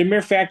 The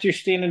mere fact you're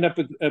standing up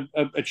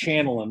a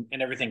channel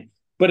and everything.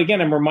 But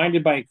again, I'm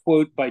reminded by a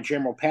quote by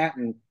General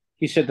Patton.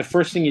 He said, the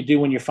first thing you do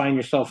when you find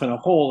yourself in a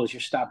hole is you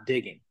stop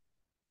digging.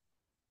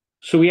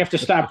 So we have to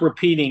stop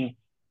repeating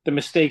the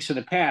mistakes of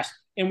the past.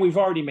 And we've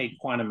already made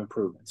quantum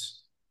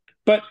improvements.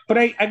 But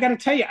I got to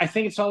tell you, I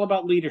think it's all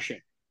about leadership.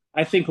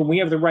 I think when we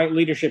have the right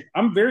leadership,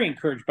 I'm very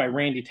encouraged by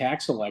Randy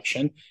Tack's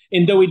election.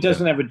 And though he Yeah.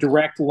 doesn't have a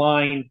direct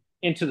line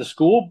into the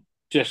school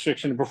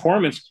districts and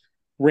performance,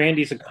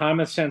 Randy's a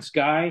common sense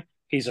guy.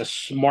 He's a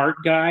smart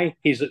guy.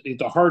 He's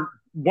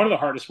one of the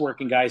hardest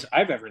working guys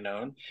I've ever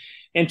known.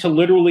 And to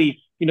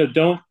literally,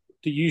 don't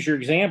to use your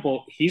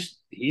example, he's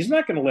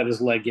not going to let his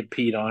leg get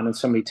peed on and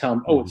somebody tell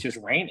him, oh, Mm-hmm. it's just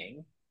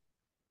raining.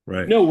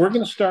 Right. No, we're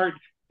going to start.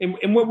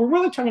 And what we're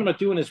really talking about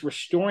doing is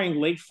restoring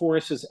Lake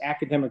Forest's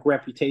academic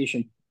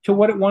reputation to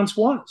what it once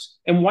was.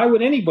 And why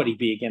would anybody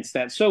be against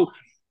that? So,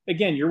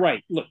 again, you're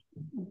right. Look,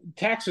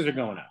 taxes are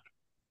going up.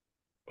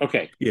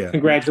 Okay. Yeah.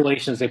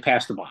 Congratulations. They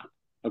passed the bond.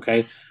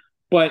 Okay.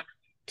 But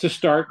to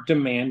start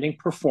demanding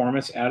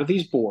performance out of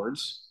these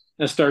boards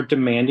and start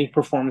demanding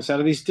performance out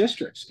of these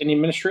districts and the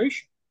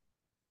administration.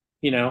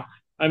 You know,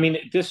 I mean,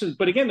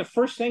 but again, the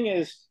first thing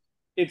is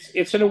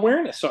it's an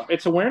awareness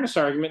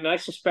argument, and I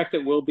suspect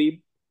it will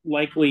be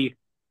likely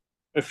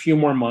a few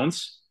more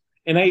months.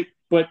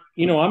 But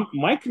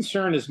my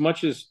concern, as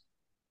much as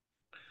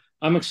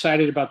I'm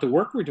excited about the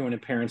work we're doing in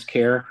parents'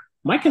 care,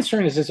 my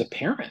concern is as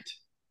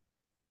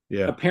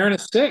Yeah. a parent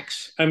of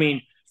six. I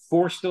mean,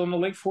 four still in the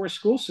Lake Forest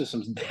school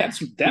systems.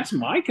 That's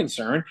my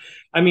concern.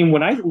 I mean,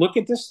 when I look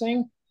at this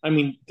thing, I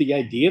mean, the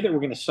idea that we're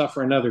going to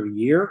suffer another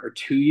year or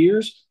 2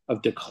 years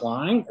of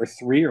decline, or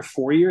 3 or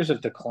 4 years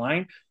of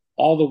decline,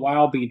 all the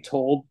while being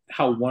told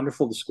how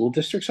wonderful the school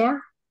districts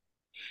are.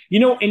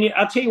 And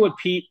I'll tell you what,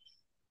 Pete,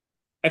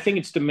 I think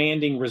it's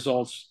demanding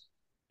results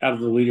out of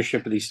the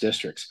leadership of these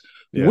districts.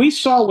 Yeah. We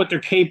saw what they're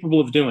capable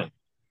of doing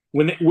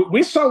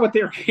we saw what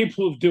they were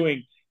capable of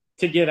doing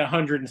to get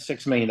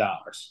 $106 million.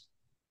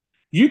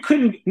 You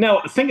couldn't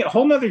now think a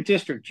whole nother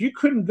district. You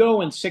couldn't go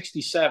in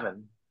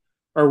 67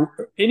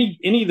 or any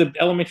of the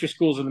elementary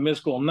schools or the middle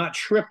school and not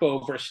trip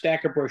over a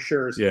stack of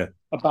brochures Yeah.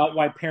 about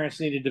why parents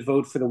needed to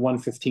vote for the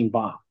 115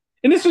 bond.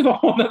 And this is a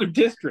whole other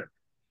district.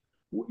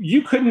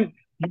 You couldn't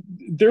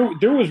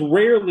there was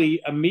rarely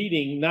a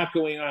meeting not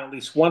going on at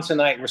least once a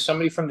night where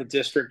somebody from the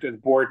district or the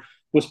board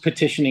was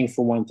petitioning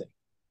for one thing.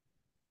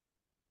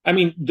 I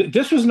mean,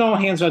 this was an all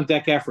hands on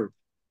deck effort.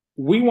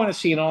 We want to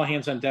see an all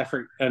hands on deck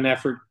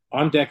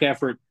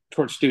effort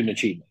towards student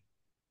achievement.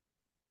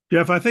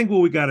 Jeff, I think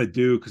what we got to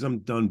do, because I'm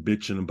done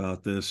bitching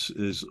about this,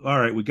 is all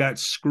right, we got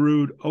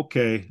screwed.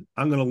 Okay,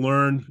 I'm going to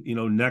learn,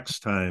 next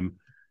time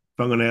if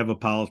I'm going to have a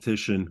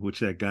politician, which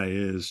that guy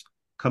is,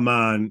 come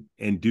on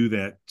and do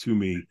that to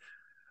me.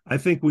 I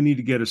think we need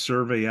to get a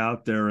survey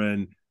out there.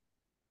 And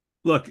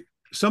look,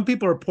 some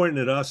people are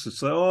pointing at us.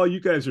 It's like, oh, you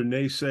guys are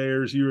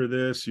naysayers. You're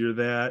this, you're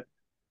that.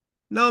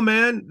 No,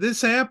 man,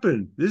 this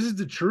happened. This is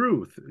the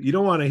truth. You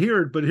don't want to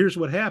hear it, but here's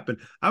what happened.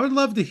 I would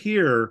love to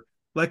hear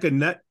like a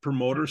net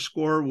promoter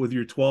score with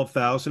your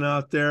 12,000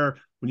 out there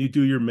when you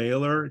do your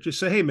mailer. Just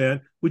say, hey,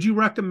 man, would you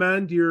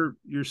recommend your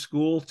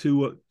school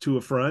to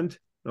a friend?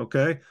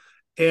 Okay.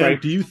 And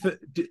Right. do you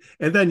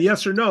and then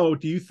yes or no,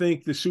 do you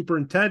think the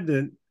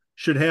superintendent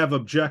should have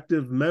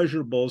objective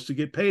measurables to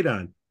get paid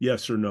on?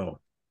 Yes or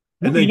no?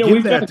 And then give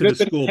We've done a that to the good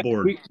bit school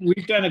board.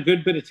 we've done a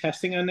good bit of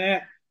testing on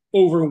that.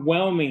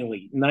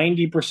 Overwhelmingly,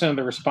 90% of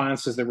the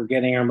responses that we're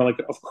getting are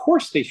like, of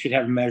course they should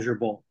have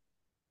measurable,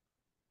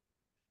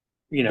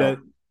 you know, That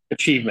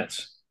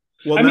achievements.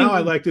 Well, I now I'd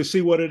mean, like to see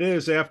what it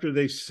is after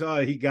they saw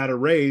he got a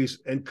raise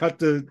and cut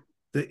the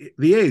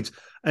aides.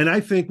 And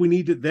I think we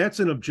need to. That's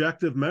an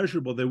objective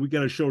measurable that we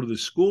got to show to the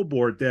school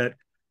board that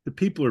the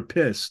people are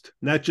pissed,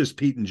 not just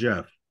Pete and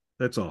Jeff.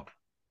 That's all.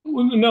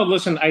 no,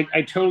 listen, I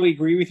totally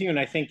agree with you. And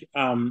I think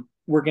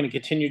we're going to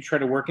continue to try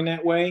to work in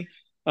that way.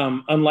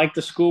 Unlike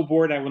the school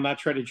board, I will not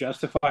try to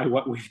justify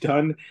what we've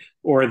done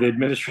or the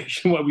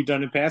administration, what we've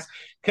done in the past,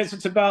 because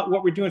it's about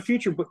what we're doing in the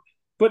future.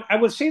 But I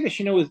would say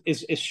this,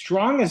 as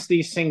strong as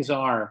these things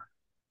are,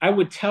 I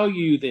would tell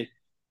you that,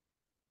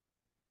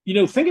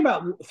 think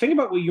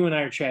about what you and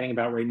I are chatting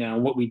about right now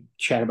and what we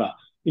chat about.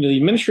 The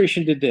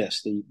administration did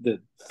this, the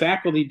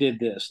faculty did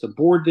this, the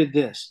board did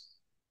this.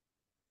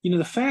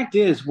 The fact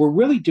is, we're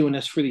really doing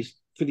this for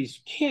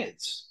these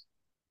kids.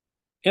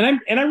 And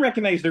I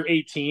recognize they're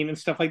 18 and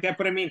stuff like that,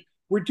 but I mean,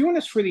 we're doing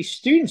this for these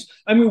students.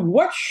 I mean,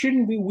 what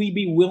shouldn't we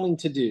be willing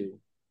to do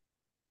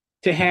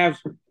to have?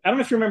 I don't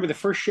know if you remember the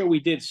first show we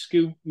did.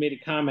 Scoop made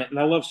a comment, and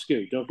I love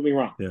Scoop. Don't get me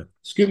wrong. Yeah.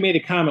 Scoop made a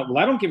comment. Well,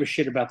 I don't give a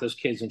shit about those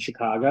kids in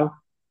Chicago.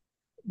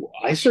 Well,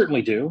 I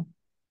certainly do.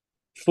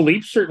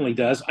 Philippe certainly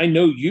does. I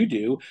know you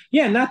do.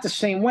 Yeah, not the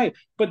same way,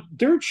 but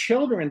they're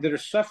children that are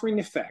suffering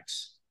the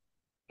effects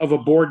of a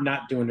board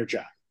not doing their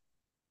job,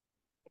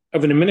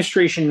 of an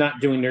administration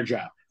not doing their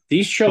job.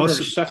 These children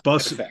are suffering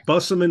that effect.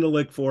 Bus them into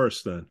Lake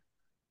Forest then.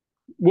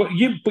 Well,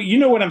 but you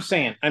know what I'm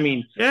saying. I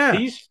mean, Yeah.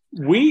 these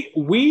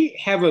we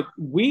have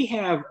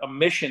a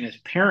mission as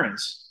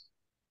parents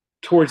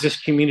towards this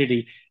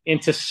community, and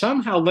to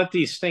somehow let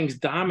these things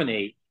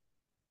dominate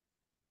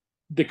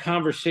the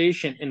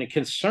conversation and the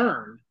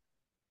concern.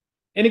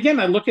 And again,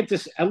 I look at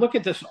this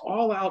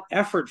all out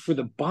effort for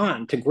the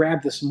bond to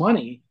grab this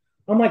money.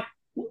 I'm like,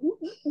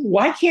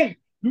 why can't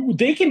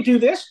they can do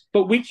this,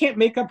 but we can't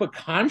make up a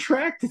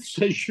contract that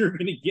says you're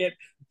going to get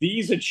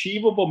these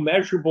achievable,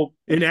 measurable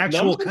An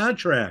actual numbers?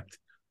 contract.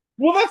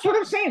 Well, that's what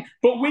I'm saying.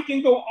 But we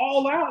can go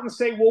all out and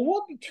say, well,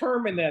 we'll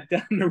determine that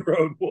down the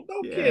road. Well,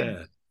 no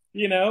kidding.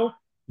 Yeah. I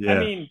Yeah.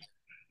 mean,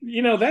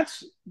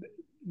 that's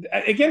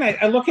again,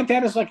 I look at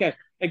that as like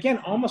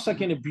almost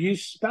like an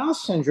abused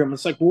spouse syndrome.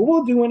 It's like, well,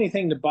 we'll do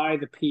anything to buy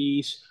the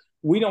peace.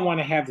 We don't want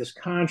to have this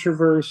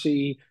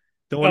controversy.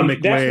 Don't want to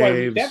make That's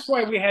waves.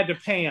 why we had to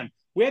pay them.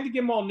 We had to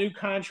give them all new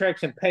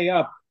contracts and pay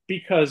up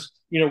because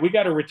we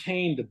got to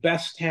retain the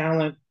best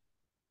talent.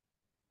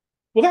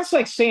 Well, that's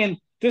like saying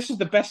this is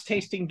the best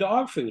tasting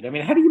dog food. I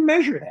mean, how do you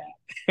measure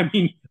that? I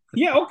mean,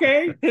 yeah,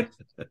 okay,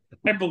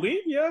 I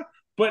believe you,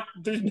 but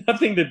there's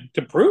nothing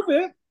to prove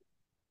it.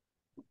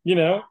 You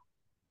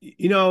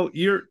know,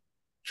 Your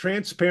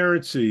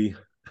transparency.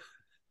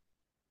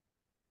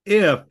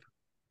 If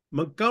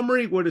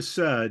Montgomery would have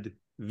said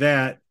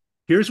that,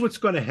 here's what's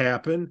going to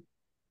happen.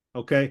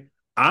 Okay,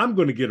 I'm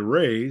going to get a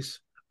raise.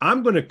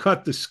 I'm going to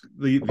cut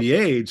the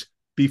aides.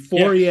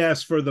 before Yeah. he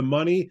asked for the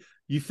money,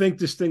 you think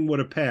this thing would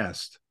have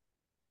passed?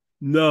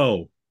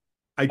 No,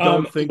 I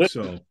don't think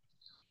Listen, so.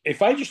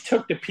 if I just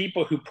took the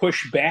people who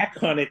pushed back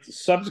on it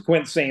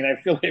subsequent saying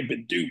I feel they've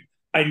been duped,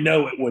 I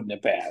know it wouldn't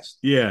have passed.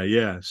 Yeah,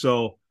 yeah.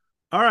 So,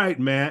 all right,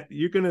 Matt,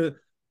 you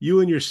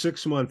and your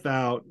 6 month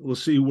out, we'll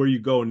see where you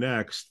go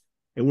next.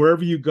 And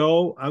wherever you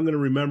go, I'm going to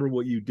remember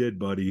what you did,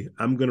 buddy.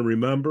 I'm going to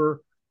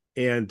remember.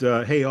 And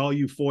hey, all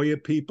you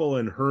FOIA people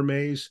and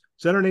Hermes,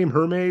 is that her name,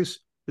 Hermes?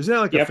 Isn't that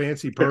like a Yep.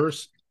 fancy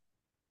purse?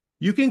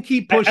 You can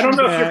keep I don't pushing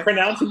know if you're back.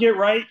 pronouncing it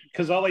right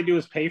because all I do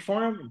is pay for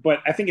them, but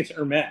I think it's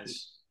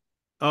Hermes.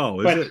 Oh,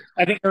 is But it?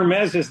 I think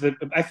Hermes is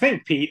I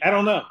think Pete. I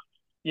don't know.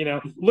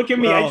 Look at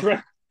me. Well, I got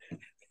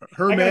a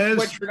Hermes,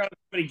 sweatshirt on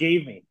somebody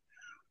gave me.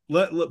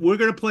 we're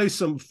going to play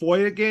some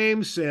FOIA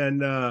games.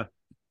 And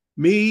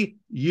me,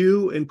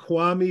 you, and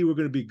Kwame, we're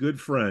going to be good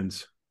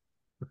friends.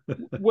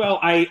 Well,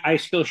 I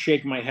still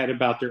shake my head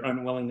about their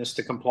unwillingness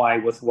to comply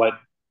with what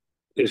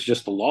is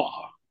just the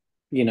law,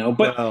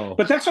 but Well,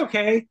 that's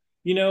okay.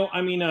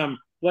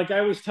 Like I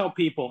always tell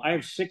people, I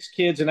have 6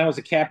 kids and I was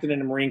a captain in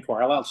the Marine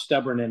Corps. I'll out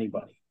stubborn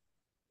anybody,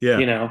 yeah,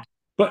 you know.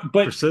 But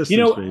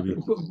persistence, baby.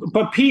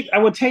 but Pete, I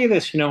would tell you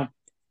this,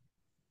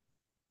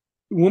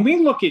 when we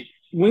look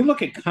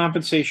at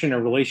compensation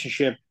or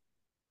relationship,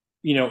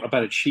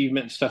 about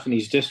achievement and stuff in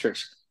these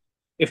districts,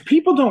 if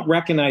people don't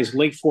recognize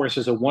Lake Forest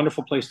as a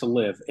wonderful place to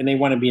live and they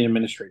want to be an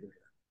administrator here,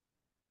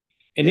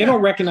 and they Yeah,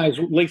 don't recognize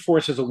Lake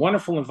Forest as a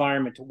wonderful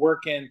environment to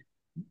work in,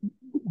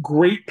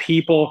 great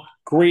people,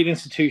 great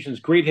institutions,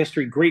 great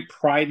history, great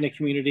pride in the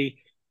community,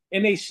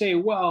 and they say,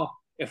 well,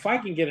 if I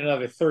can get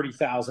another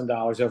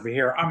 $30,000 over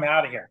here, I'm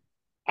out of here.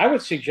 I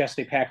would suggest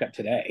they pack up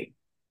today.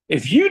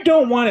 If you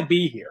don't want to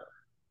be here,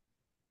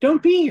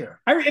 don't be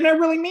here. And I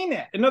really mean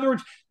that. In other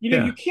words,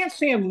 yeah. you can't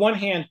say on one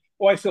hand,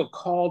 oh, I feel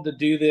called to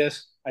do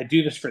this. I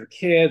do this for the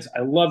kids. I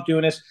love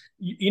doing this.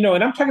 And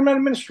I'm talking about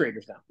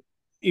administrators now.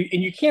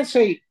 And you can't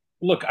say,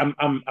 look,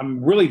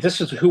 I'm really, this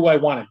is who I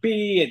want to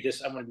be.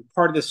 I want to be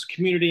part of this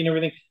community and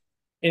everything.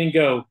 And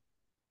go,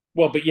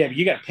 well, but yeah,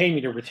 you got to pay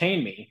me to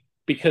retain me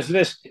because of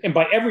this. And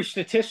by every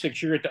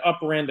statistics, you're at the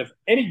upper end of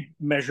any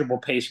measurable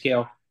pay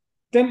scale.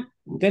 Then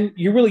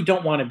you really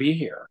don't want to be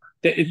here.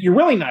 You're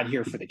really not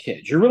here for the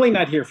kids. You're really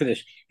not here for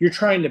this. You're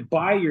trying to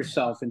buy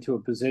yourself into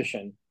a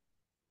position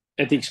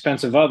at the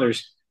expense of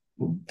others.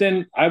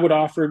 Then I would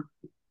offer,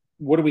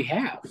 what do we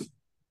have?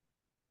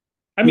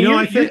 I mean,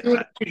 I you're think, doing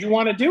it because you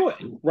want to do it,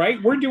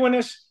 right? We're doing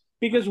this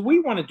because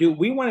we want to do it.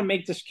 We want to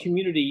make this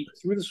community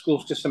through the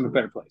school system a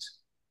better place.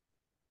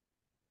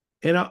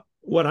 and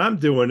what I'm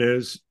doing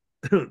is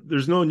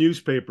there's no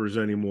newspapers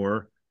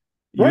anymore.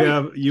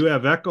 Right. You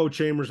have echo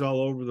chambers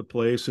all over the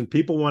place, and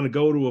people want to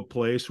go to a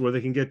place where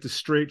they can get the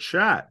straight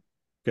shot.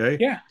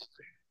 Okay. Yeah.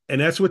 And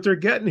that's what they're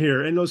getting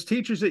here. And those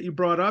teachers that you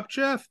brought up,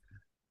 Jeff,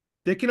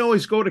 they can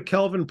always go to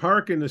Kelvin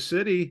Park in the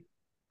city.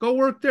 Go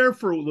work there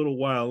for a little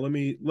while. Let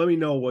me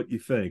know what you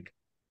think.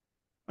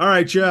 All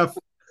right, Jeff.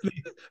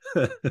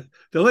 The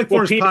Lake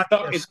Forest Pete,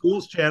 Podcast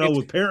Schools Channel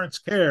with Parents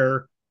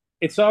Care.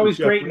 It's always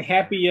great and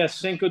happy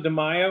Cinco de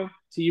Mayo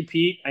to you,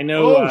 Pete. I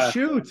know. Oh,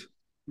 shoot.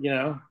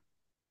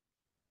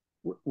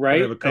 Right?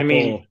 I have a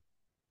couple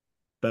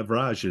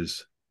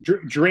beverages.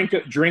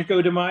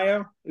 Drinko de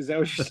Mayo. Is that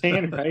what you're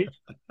saying, right?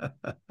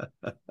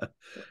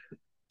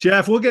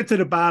 Jeff, we'll get to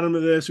the bottom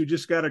of this. We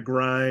just got to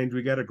grind.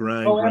 We got to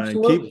grind. Oh, grind.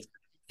 absolutely.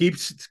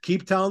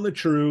 Keep telling the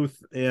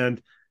truth.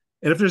 And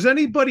if there's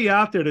anybody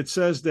out there that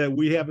says that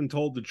we haven't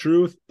told the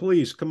truth,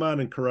 please come on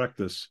and correct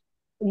us.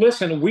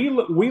 Listen, we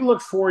look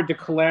forward to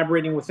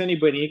collaborating with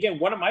anybody. Again,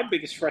 one of my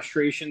biggest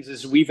frustrations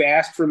is we've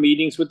asked for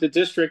meetings with the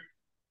district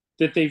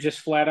that they've just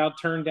flat out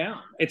turned down.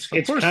 It's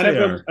kind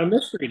of a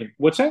mystery.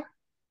 What's that?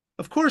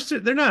 Of course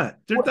they're not.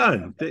 They're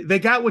done. They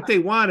got what they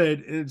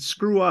wanted, and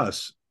screw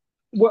us.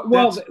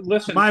 Well,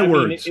 listen. My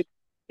words.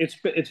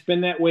 It's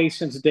been that way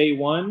since day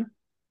one.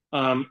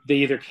 They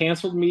either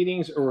canceled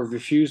meetings or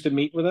refused to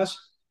meet with us,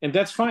 and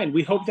that's fine.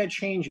 We hope that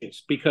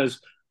changes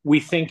because we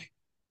think,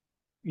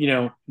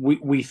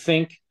 we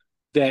think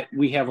that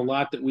we have a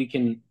lot that we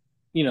can,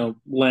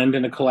 lend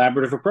in a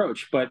collaborative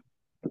approach. But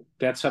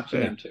that's up to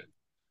them too.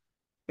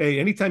 Hey,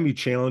 anytime you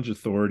challenge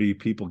authority,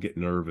 people get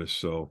nervous.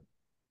 So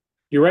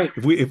you're right.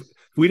 If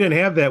we didn't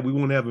have that, we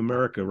wouldn't have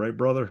America, right,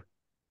 brother?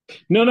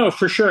 No,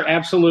 for sure,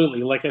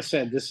 absolutely. Like I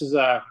said, these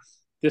are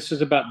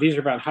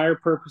about higher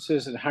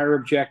purposes and higher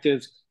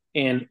objectives,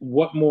 and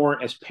what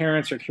more as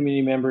parents or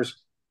community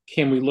members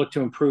can we look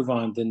to improve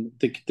on than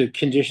the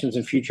conditions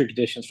and future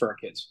conditions for our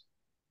kids,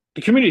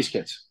 the community's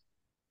kids.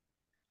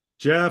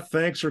 Jeff,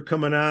 thanks for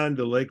coming on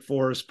to Lake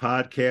Forest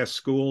Podcast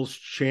Schools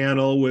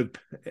Channel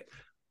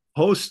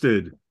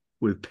hosted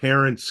with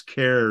Parents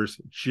Care's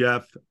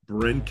Jeff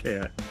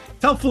Brincat.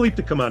 Tell Philippe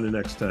to come on the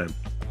next time.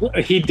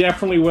 He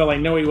definitely will. I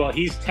know he will.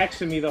 He's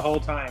texting me the whole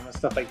time and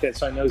stuff like that,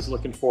 so I know he's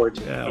looking forward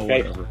to it. Yeah,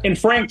 okay. Whatever. And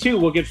Frank too.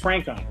 We'll get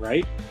Frank on,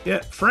 right? Yeah,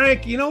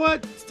 Frank. You know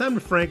what? It's time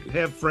to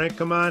have Frank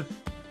come on.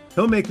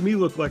 He'll make me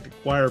look like a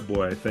choir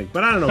boy, I think.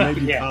 But I don't know.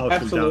 Maybe yeah,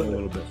 polish him down a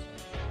little bit.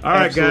 All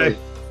right, guys.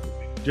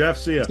 Jeff,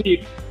 see ya.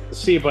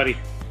 See you, buddy.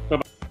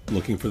 Bye-bye.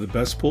 Looking for the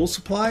best pool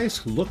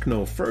supplies? Look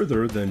no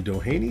further than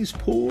Dohany's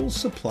Pool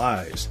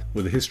Supplies.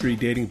 With a history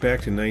dating back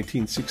to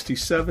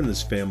 1967,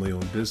 this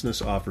family-owned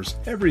business offers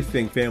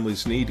everything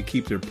families need to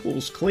keep their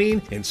pools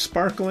clean and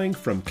sparkling,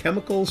 from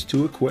chemicals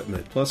to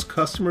equipment. Plus,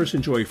 customers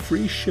enjoy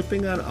free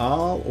shipping on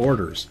all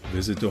orders.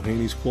 Visit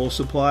Dohany's Pool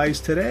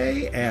Supplies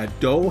today at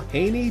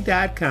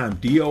doheny.com,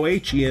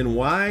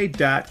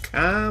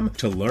 DOHENY.com,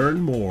 to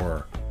learn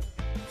more.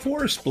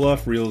 Forest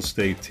Bluff Real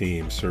Estate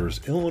Team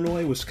serves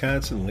Illinois,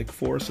 Wisconsin, Lake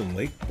Forest, and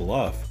Lake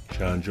Bluff.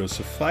 John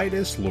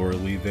Josephitis, Laura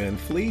Lee Van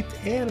Fleet,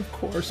 and of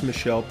course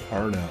Michelle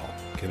Parnell.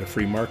 Get a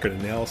free market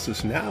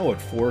analysis now at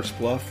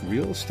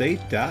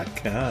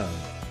forestbluffrealestate.com.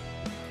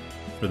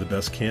 For the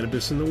best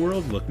cannabis in the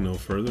world, look no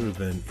further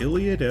than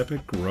Iliad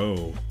Epic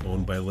Grow.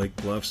 Owned by Lake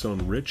Bluff's own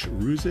Rich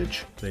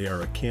Ruzich, they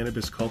are a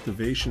cannabis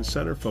cultivation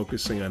center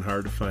focusing on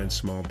hard-to-find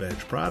small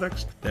batch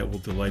products that will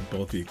delight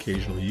both the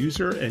occasional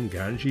user and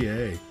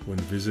ganjier. When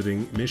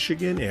visiting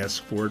Michigan,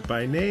 ask for it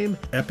by name.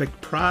 Epic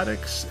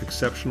Products,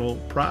 exceptional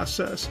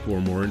process. For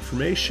more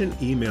information,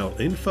 email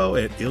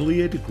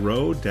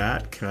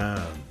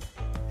info@iliadgrow.com.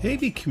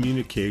 Havey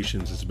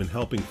Communications has been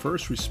helping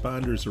first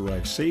responders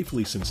arrive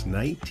safely since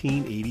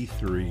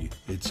 1983.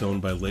 It's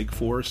owned by Lake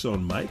Forest's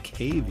own Mike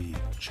Havey.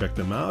 Check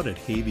them out at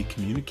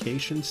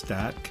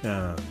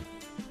haveycommunications.com.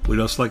 We'd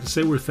also like to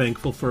say we're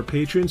thankful for our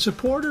Patreon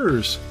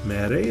supporters: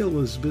 Matt A.,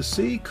 Elizabeth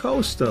C.,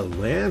 Costa,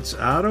 Lance,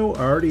 Otto,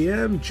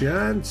 RDM,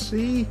 John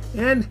C.,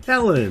 and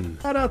Helen.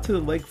 Shout out to the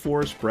Lake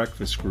Forest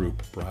Breakfast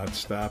Group, Broad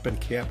Stop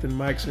and Captain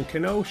Mike's in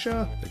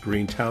Kenosha, the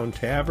Greentown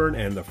Tavern,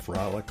 and the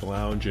Frolic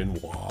Lounge in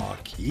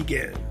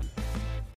Waukegan.